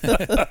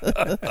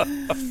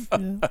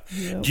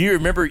 Yeah. Do you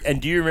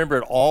remember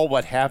at all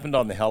what happened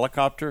on the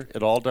helicopter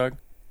at all, Doug?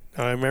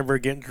 I remember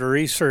getting to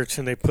research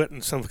and they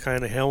putting some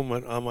kind of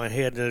helmet on my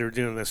head and they were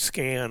doing a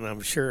scan,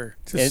 I'm sure,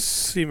 to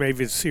see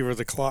where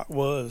the clot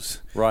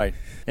was. Right.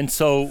 And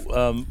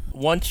so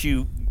once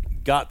you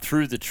got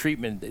through the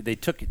treatment,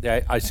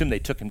 I assume they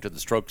took him to the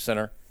stroke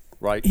center,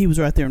 right? He was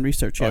right there in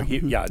research, yeah.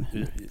 Yeah.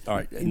 All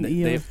right.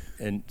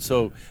 And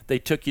so they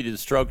took you to the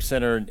stroke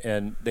center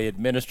and they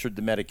administered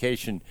the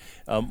medication.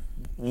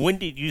 When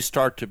did you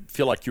start to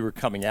feel like you were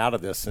coming out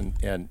of this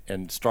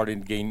and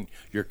starting to gain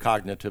your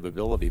cognitive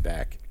ability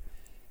back?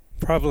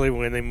 Probably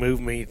when they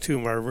moved me to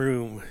my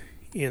room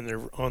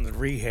on the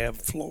rehab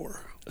floor.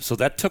 So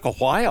that took a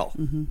while.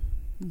 Mm-hmm.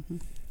 Mm-hmm.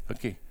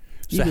 Okay.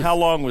 So how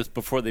long was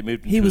before they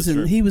moved him?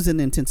 He was in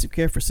intensive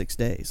care for 6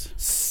 days.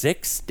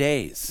 6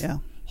 days? Yeah.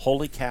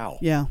 Holy cow.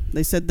 Yeah.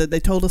 They said that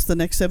they told us the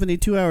next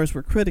 72 hours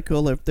were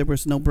critical if there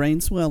was no brain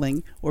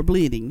swelling or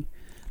bleeding.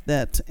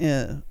 That,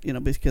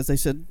 because they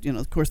said,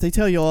 of course, they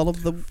tell you all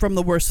from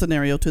the worst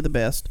scenario to the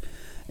best.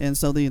 And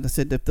so they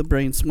said if the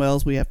brain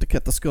swells, we have to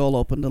cut the skull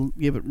open to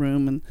give it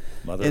room. And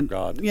Mother of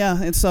God.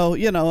 Yeah, and so,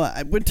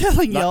 we're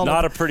telling you all.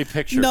 Not a pretty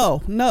picture.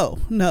 No.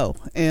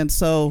 And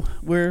so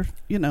we're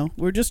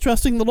just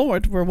trusting the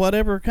Lord for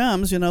whatever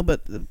comes,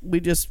 but we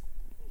just,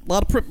 a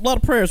lot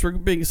of prayers were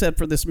being said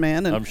for this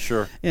man. And, I'm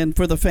sure. And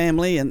for the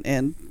family.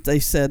 And they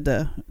said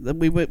that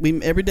we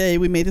every day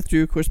we made it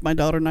through. Of course, my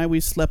daughter and I, we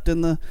slept in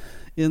the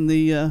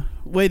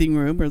waiting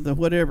room or the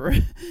whatever,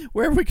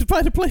 wherever we could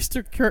find a place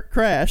to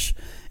crash.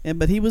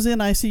 But he was in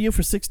ICU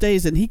for 6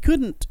 days, and he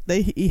couldn't.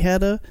 He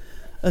had a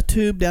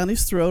tube down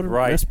his throat, a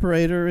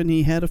respirator, and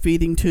he had a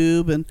feeding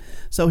tube, and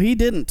so he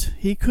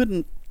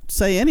couldn't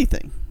say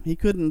anything. He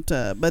couldn't,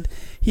 but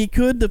he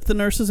could if the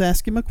nurses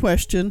asked him a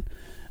question.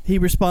 He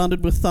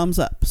responded with thumbs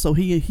up. So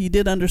he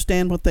did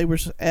understand what they were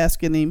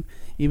asking him,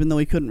 even though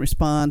he couldn't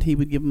respond. He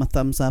would give them a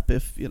thumbs up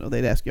if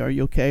they'd ask you, "Are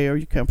you okay? Are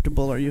you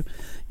comfortable? Are you?"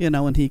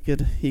 And he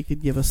could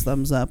give us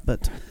thumbs up.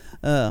 But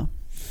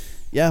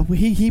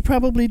he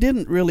probably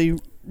didn't really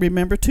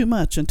remember too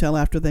much until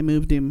after they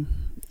moved him.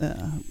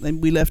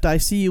 And we left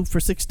ICU for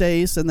 6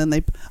 days, and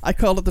then I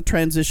call it the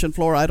transition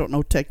floor. I don't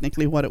know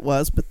technically what it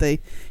was, but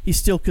he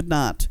still could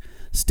not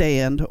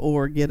stand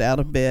or get out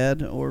of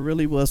bed, or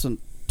really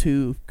wasn't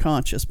too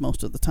conscious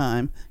most of the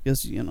time,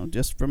 because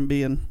just from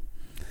being.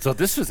 So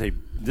this was a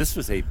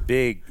massive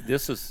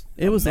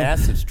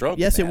stroke.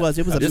 Yes, it was.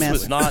 It was a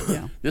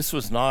massive. This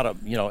was not a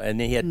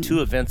and he had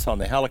two events on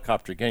the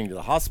helicopter getting to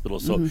the hospital.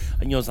 So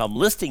as I'm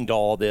listening to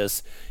all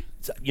this,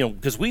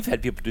 because we've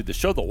had people do the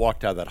show that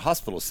walked out of that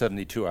hospital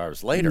 72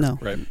 hours later. No.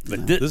 Right.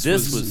 But this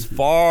was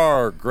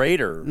far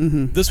greater.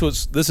 Mm-hmm.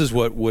 This is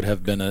what would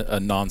have been a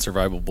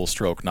non-survivable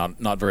stroke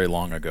not very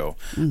long ago.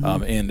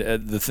 Mm-hmm. And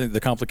the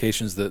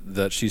complications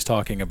that she's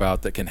talking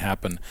about that can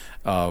happen,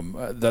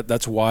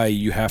 that's why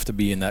you have to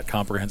be in that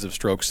comprehensive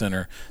stroke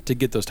center to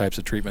get those types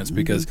of treatments.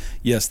 Because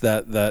yes,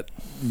 that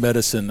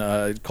medicine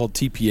called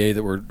TPA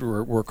that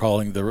we're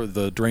calling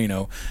the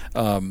Drano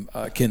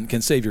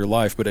can save your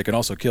life, but it can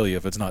also kill you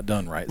if it's not done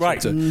done right.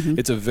 Right. So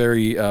it's a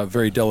very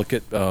very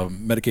delicate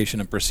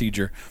medication and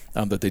procedure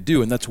that they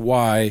do, and that's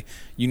why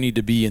you need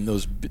to be in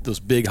those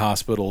big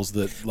hospitals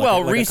that.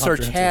 Like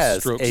Research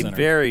has stroke a center.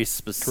 very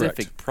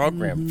specific Correct.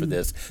 program for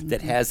this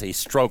that has a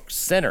stroke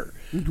center.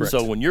 Correct.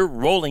 So when you're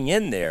rolling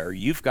in there,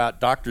 you've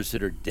got doctors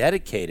that are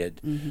dedicated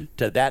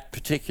to that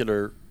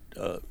particular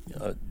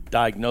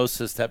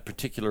diagnosis, that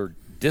particular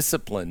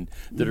discipline,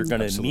 that are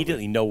going to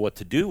immediately know what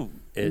to do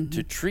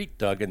to treat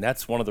Doug, and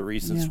that's one of the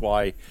reasons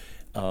why.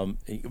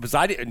 It was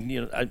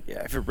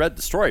I've read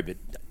the story, but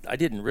I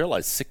didn't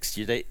realize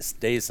 60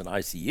 days in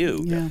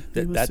ICU. Yeah,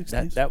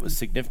 that was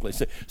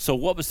significantly. So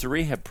what was the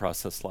rehab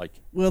process like?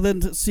 Well, then,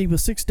 with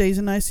 6 days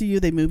in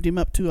ICU, they moved him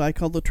up to, I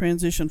call the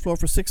transition floor,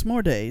 for 6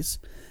 more days.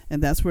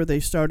 And that's where they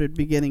started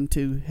beginning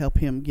to help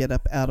him get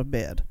up out of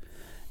bed.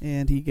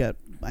 And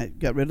I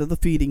got rid of the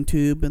feeding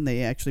tube, and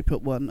they actually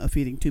put a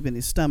feeding tube in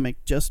his stomach,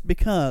 just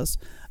because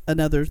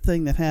another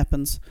thing that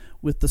happens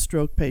with the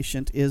stroke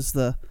patient is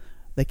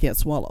they can't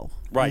swallow.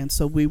 Right. And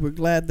so we were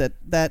glad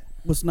that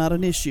was not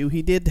an issue.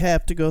 He did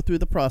have to go through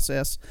the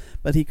process,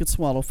 but he could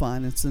swallow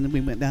fine. And so then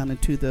we went down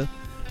into the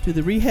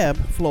rehab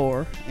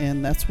floor,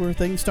 and that's where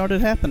things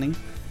started happening.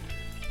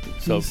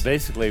 So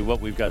basically,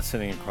 what we've got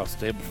sitting across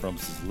the table from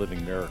us is a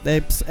living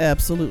miracle.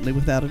 Absolutely,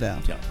 without a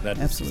doubt. Yeah, that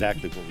is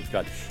exactly what we've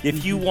got.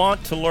 If you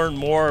want to learn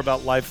more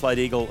about Life Flight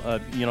Eagle,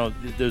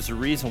 there's a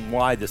reason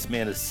why this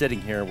man is sitting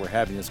here and we're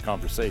having this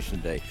conversation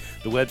today.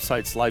 The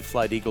website's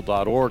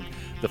lifeflighteagle.org.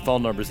 The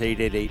phone number is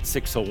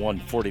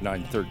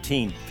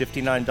 888-601-4913.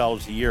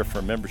 $59 a year for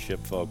a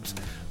membership, folks.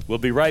 We'll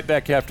be right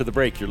back after the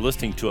break. You're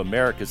listening to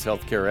America's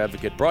Healthcare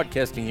Advocate,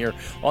 broadcasting here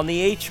on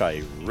the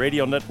HI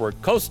Radio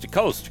Network, coast to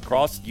coast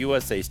across the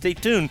USA. Stay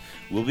tuned.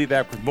 We'll be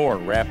back with more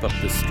and wrap up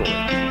this story.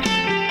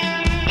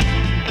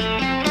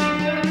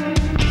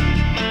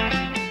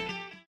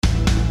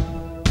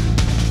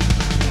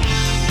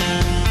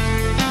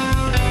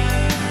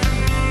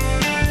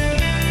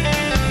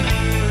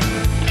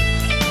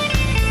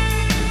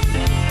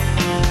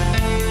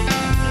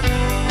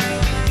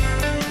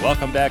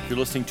 Welcome back. You're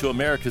listening to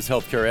America's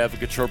Healthcare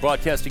Advocate Show,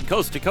 broadcasting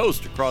coast to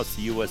coast across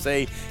the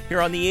USA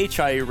here on the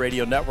HIA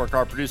Radio Network.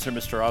 Our producer,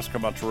 Mr. Oscar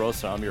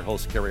Monterosa. I'm your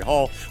host, Cary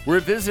Hall.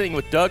 We're visiting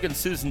with Doug and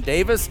Susan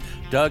Davis.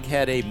 Doug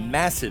had a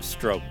massive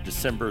stroke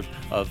December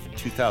of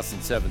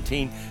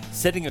 2017.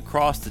 Sitting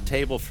across the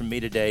table from me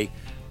today,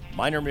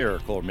 minor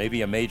miracle, or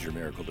maybe a major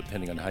miracle,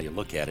 depending on how you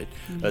look at it,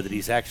 that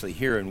he's actually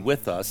here and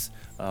with us.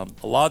 A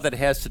lot of that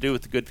has to do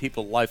with the good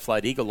people at Life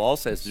Flight Eagle.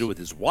 Also has to do with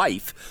his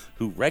wife,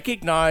 who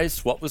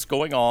recognized what was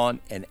going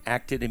on and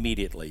acted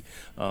immediately.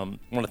 I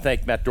want to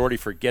thank Matt Doherty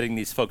for getting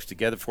these folks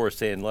together for us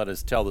today and let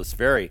us tell this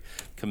very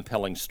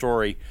compelling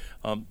story.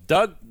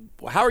 Doug,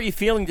 how are you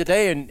feeling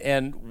today,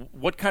 and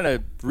what kind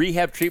of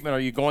rehab treatment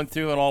are you going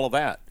through and all of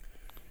that?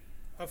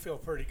 I feel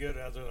pretty good,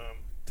 other than I'm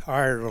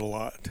tired a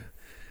lot.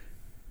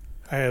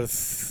 I have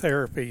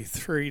therapy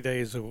 3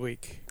 days a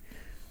week.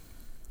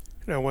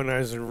 Now, when I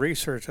was in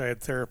research, I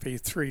had therapy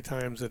 3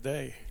 times a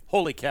day.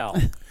 Holy cow.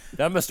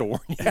 That must have worn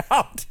you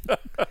out.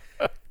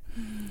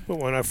 But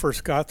when I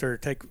first got there,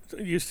 it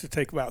used to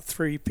take about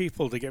 3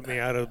 people to get me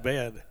out of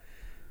bed.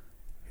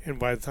 And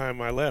by the time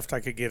I left,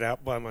 I could get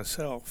out by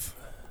myself.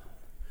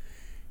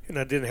 And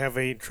I didn't have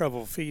any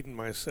trouble feeding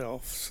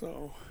myself,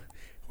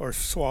 or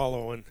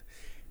swallowing.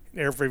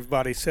 And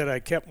everybody said I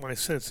kept my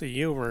sense of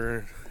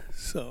humor.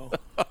 So,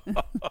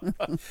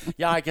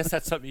 yeah, I guess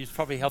that's something that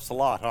probably helps a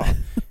lot, huh,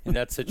 in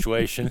that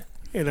situation.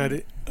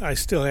 And I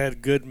still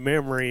had good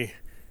memory,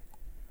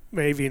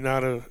 maybe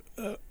not of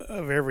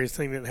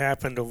everything that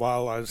happened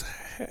while I was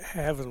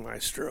having my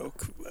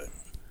stroke.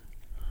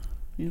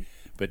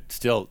 But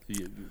still,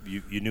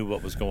 you knew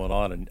what was going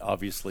on, and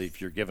obviously,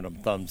 if you're giving them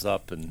thumbs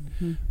up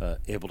and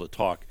able to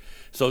talk,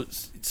 so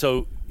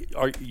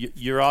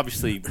you're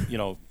obviously,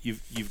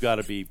 you've got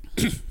to be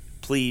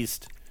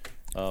pleased.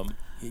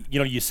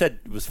 You said,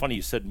 it was funny,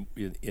 you said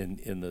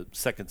in the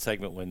second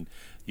segment when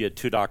you had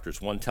 2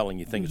 doctors, one telling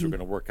you things were going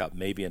to work out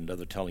maybe, and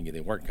another telling you they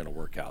weren't going to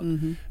work out.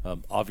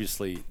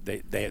 Obviously,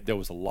 there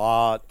was a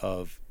lot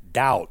of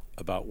doubt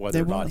about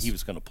whether or not he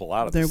was going to pull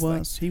out of this thing. There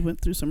was. He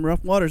went through some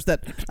rough waters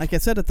that, like I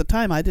said at the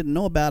time, I didn't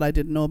know about. I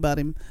didn't know about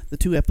him, the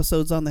 2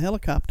 episodes on the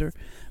helicopter.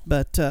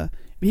 But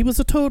he was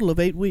a total of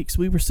 8 weeks.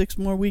 We were 6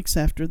 more weeks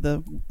after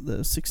the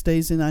 6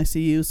 days in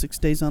ICU, 6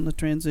 days on the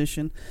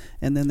transition,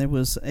 and then there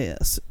was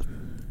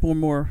 4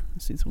 more,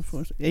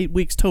 8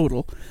 weeks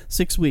total.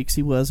 6 weeks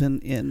he was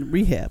in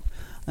rehab,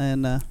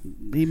 and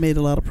he made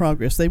a lot of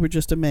progress. They were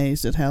just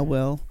amazed at how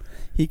well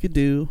he could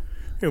do.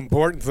 The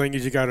important thing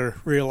is you got to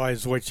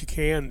realize what you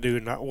can do,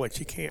 not what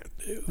you can't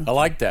do. I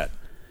like that.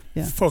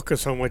 Yeah.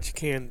 Focus on what you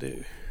can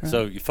do.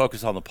 So you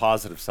focus on the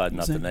positive side,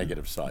 not the Exactly.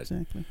 negative side.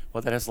 Exactly.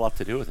 Well, that has a lot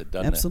to do with it,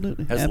 doesn't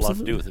Absolutely. it? Has a lot to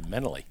Absolutely. do with it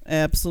mentally.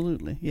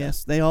 Absolutely,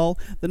 yes. The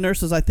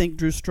nurses, I think,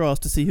 drew straws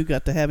to see who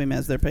got to have him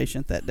as their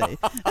patient that day,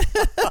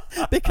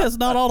 because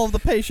not all of the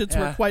patients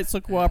were quite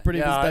so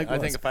cooperative as Doug I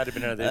was. think if I'd have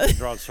been there, they'd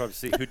draw straws to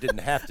see who didn't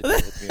have to deal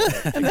with me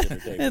on that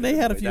particular day. And they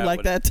had a few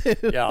like that too.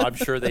 Yeah, I'm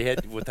sure they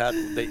had, not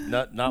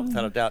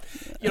without a doubt.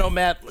 You know,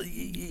 Matt,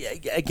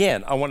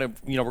 again, I want to,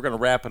 we're going to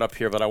wrap it up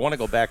here, but I want to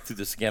go back through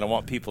this again. I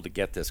want people to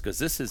get this, because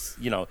this is,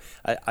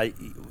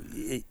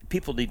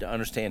 people need to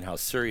understand how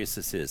serious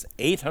this is.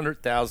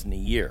 800,000 a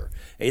year,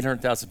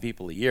 800,000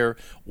 people a year,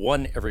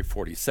 one every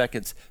 40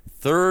 seconds,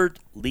 third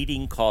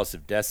leading cause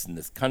of deaths in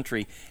this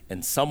country,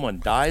 and someone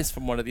dies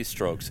from one of these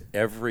strokes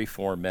every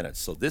 4 minutes.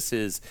 So this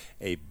is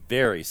a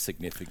very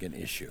significant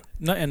issue.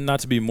 Not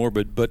to be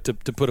morbid, but to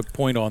put a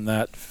point on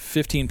that,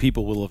 15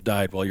 people will have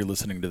died while you're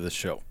listening to this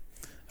show.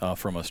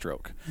 From a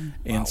stroke.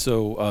 And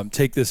so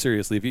take this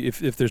seriously.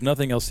 If there's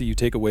nothing else that you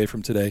take away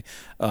from today,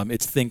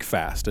 it's think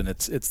fast, and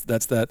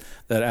that's that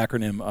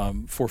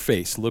acronym for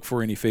face. Look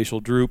for any facial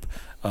droop,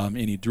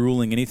 any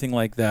drooling, anything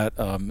like that,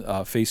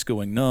 face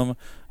going numb,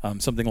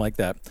 something like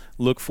that.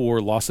 Look for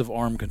loss of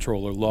arm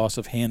control or loss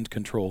of hand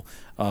control.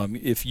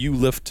 If you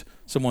lift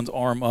someone's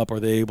arm up, are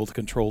they able to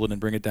control it and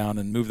bring it down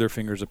and move their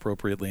fingers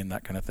appropriately and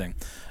that kind of thing?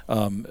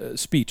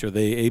 Speech, are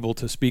they able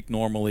to speak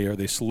normally? Are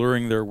they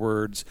slurring their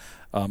words?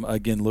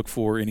 Again, look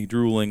for any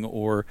drooling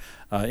or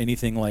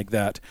anything like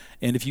that.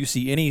 And if you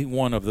see any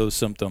one of those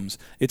symptoms,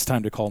 it's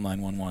time to call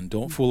 911.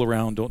 Don't fool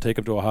around. Don't take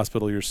them to a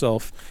hospital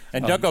yourself.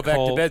 And don't go back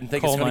to bed and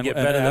think it's going to get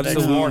better the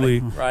next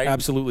morning. Right?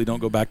 Absolutely don't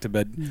go back to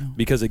bed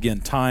because, again,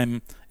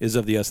 time is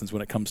of the essence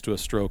when it comes to a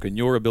stroke. And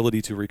your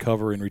ability to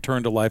recover and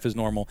return to life as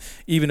normal,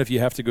 even if you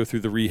have to go through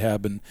the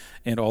rehab and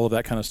all of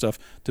that kind of stuff,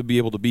 to be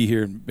able to be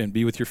here and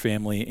be with your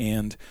family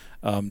and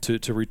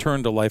to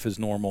return to life as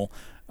normal,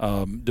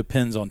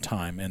 depends on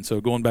time. And so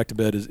going back to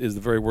bed is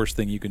the very worst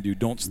thing you can do.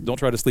 Don't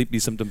try to sleep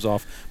these symptoms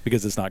off,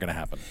 because it's not going to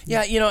happen.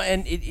 Yeah,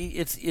 and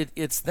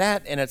it's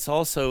that, and it's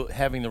also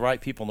having the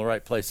right people in the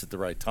right place at the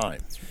right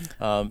time.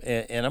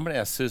 And I'm going to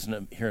ask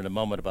Susan here in a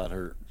moment about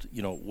her,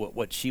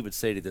 what she would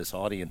say to this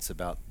audience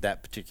about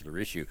that particular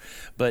issue.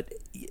 But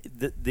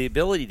the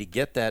ability to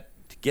get that,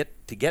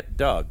 to get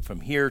Doug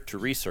from here to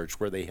research,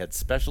 where they had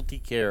specialty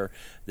care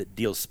that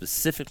deals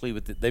specifically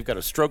with it. They've got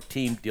a stroke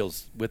team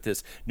deals with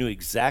this, knew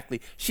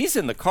exactly. She's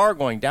in the car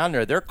going down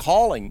there. They're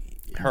calling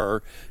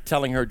her,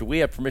 telling her, do we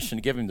have permission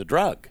to give him the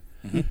drug?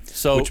 Mm-hmm.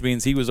 So, which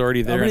means he was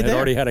already there and had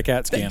already had a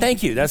CAT scan.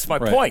 Thank you. That's my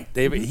point.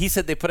 He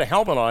said they put a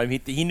helmet on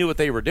him. He knew what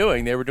they were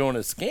doing. They were doing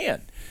a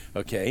scan.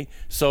 Okay,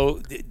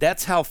 so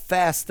that's how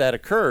fast that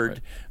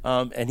occurred,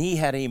 and he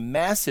had a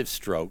massive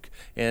stroke.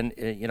 And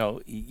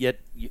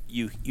yet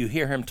you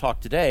hear him talk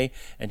today,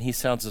 and he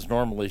sounds as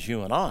normal as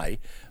you and I.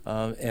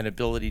 And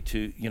ability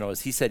to,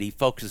 as he said, he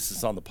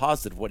focuses on the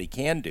positive, what he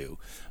can do,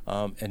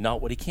 and not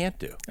what he can't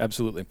do.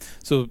 Absolutely.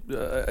 So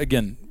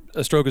again,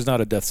 a stroke is not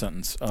a death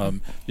sentence.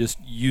 Just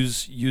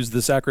use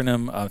this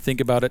acronym. Think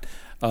about it.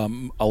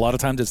 A lot of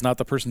times it's not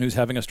the person who's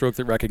having a stroke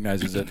that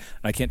recognizes it. And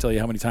I can't tell you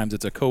how many times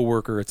it's a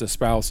coworker, it's a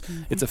spouse,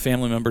 it's a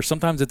family member.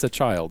 Sometimes it's a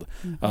child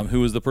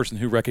who is the person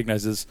who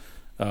recognizes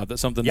that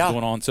something's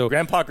going on. So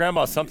grandpa,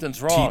 grandma,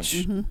 something's wrong.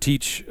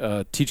 Teach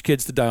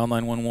kids to dial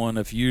 911.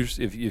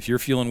 If you're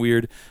feeling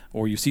weird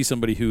or you see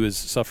somebody who is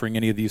suffering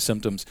any of these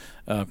symptoms,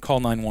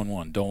 call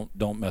 911.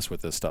 Don't mess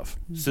with this stuff.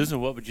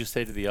 Susan, what would you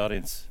say to the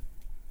audience?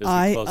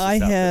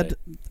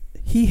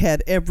 He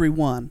had every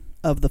one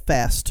of the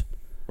fast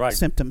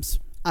symptoms.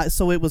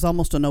 So it was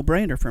almost a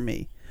no-brainer for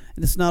me.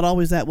 And it's not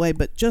always that way,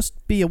 but just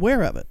be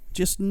aware of it.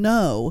 Just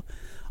know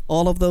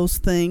all of those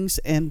things,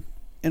 and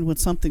when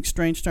something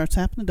strange starts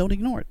happening, don't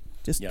ignore it.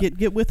 Just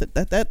get with it.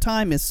 That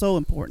time is so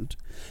important.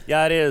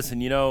 Yeah, it is.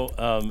 And,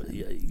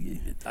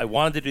 I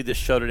wanted to do this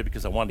show today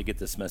because I wanted to get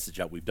this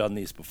message out. We've done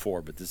these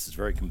before, but this is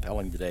very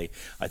compelling today.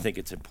 I think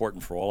it's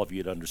important for all of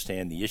you to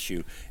understand the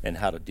issue and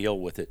how to deal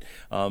with it.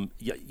 I'm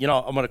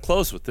going to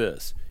close with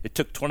this. It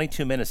took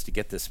 22 minutes to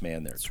get this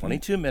man there.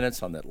 22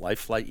 minutes on that Life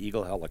Flight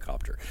Eagle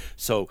helicopter.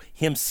 So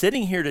him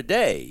sitting here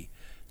today,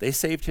 they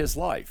saved his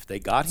life. They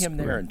got him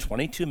there in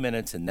 22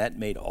 minutes, and that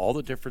made all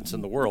the difference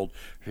in the world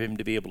for him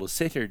to be able to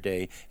sit here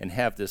today and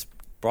have this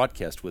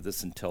broadcast with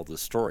us and tell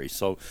this story.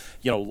 So,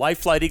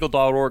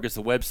 lifeflighteagle.org is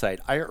the website.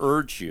 I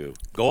urge you,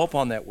 go up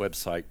on that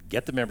website,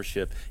 get the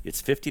membership.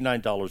 It's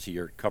 $59 a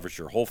year. It covers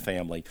your whole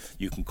family.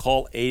 You can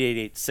call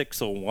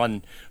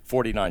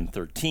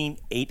 888-601-4913,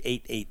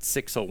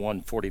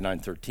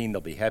 888-601-4913.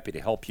 They'll be happy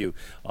to help you.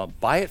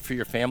 Buy it for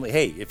your family.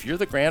 Hey, if you're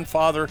the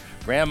grandfather,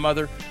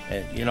 grandmother,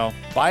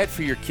 buy it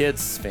for your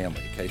kids'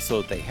 family, okay,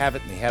 so that they have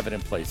it and they have it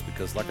in place,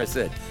 because, like I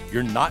said,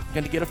 you're not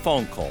going to get a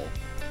phone call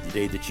the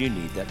day that you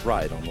need that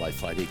ride on Life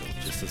Flight Eagle. It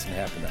just doesn't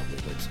happen that way,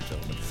 ladies and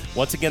gentlemen.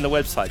 Once again, the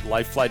website,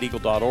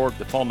 lifeflighteagle.org,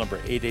 the phone number,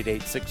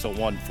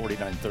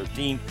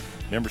 888-601-4913.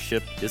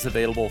 Membership is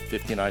available,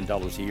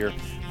 $59 a year.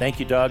 Thank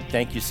you, Doug.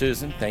 Thank you,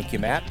 Susan. Thank you,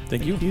 Matt.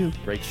 Thank you.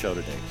 Great show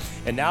today.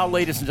 And now,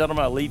 ladies and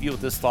gentlemen, I'll leave you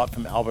with this thought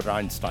from Albert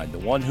Einstein. The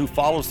one who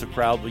follows the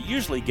crowd will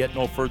usually get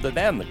no further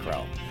than the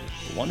crowd.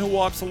 The one who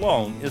walks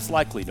alone is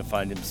likely to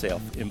find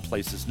himself in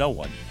places no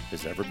one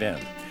has ever been.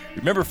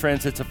 Remember,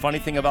 friends, it's a funny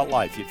thing about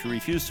life. If you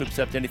refuse to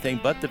accept anything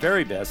but the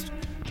very best,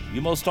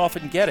 you most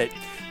often get it.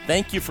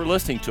 Thank you for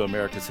listening to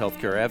America's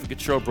Healthcare Advocate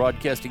Show,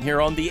 broadcasting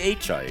here on the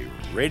HIA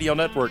Radio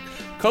Network,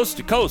 coast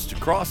to coast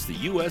across the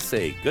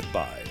USA.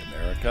 Goodbye,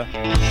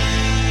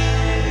 America.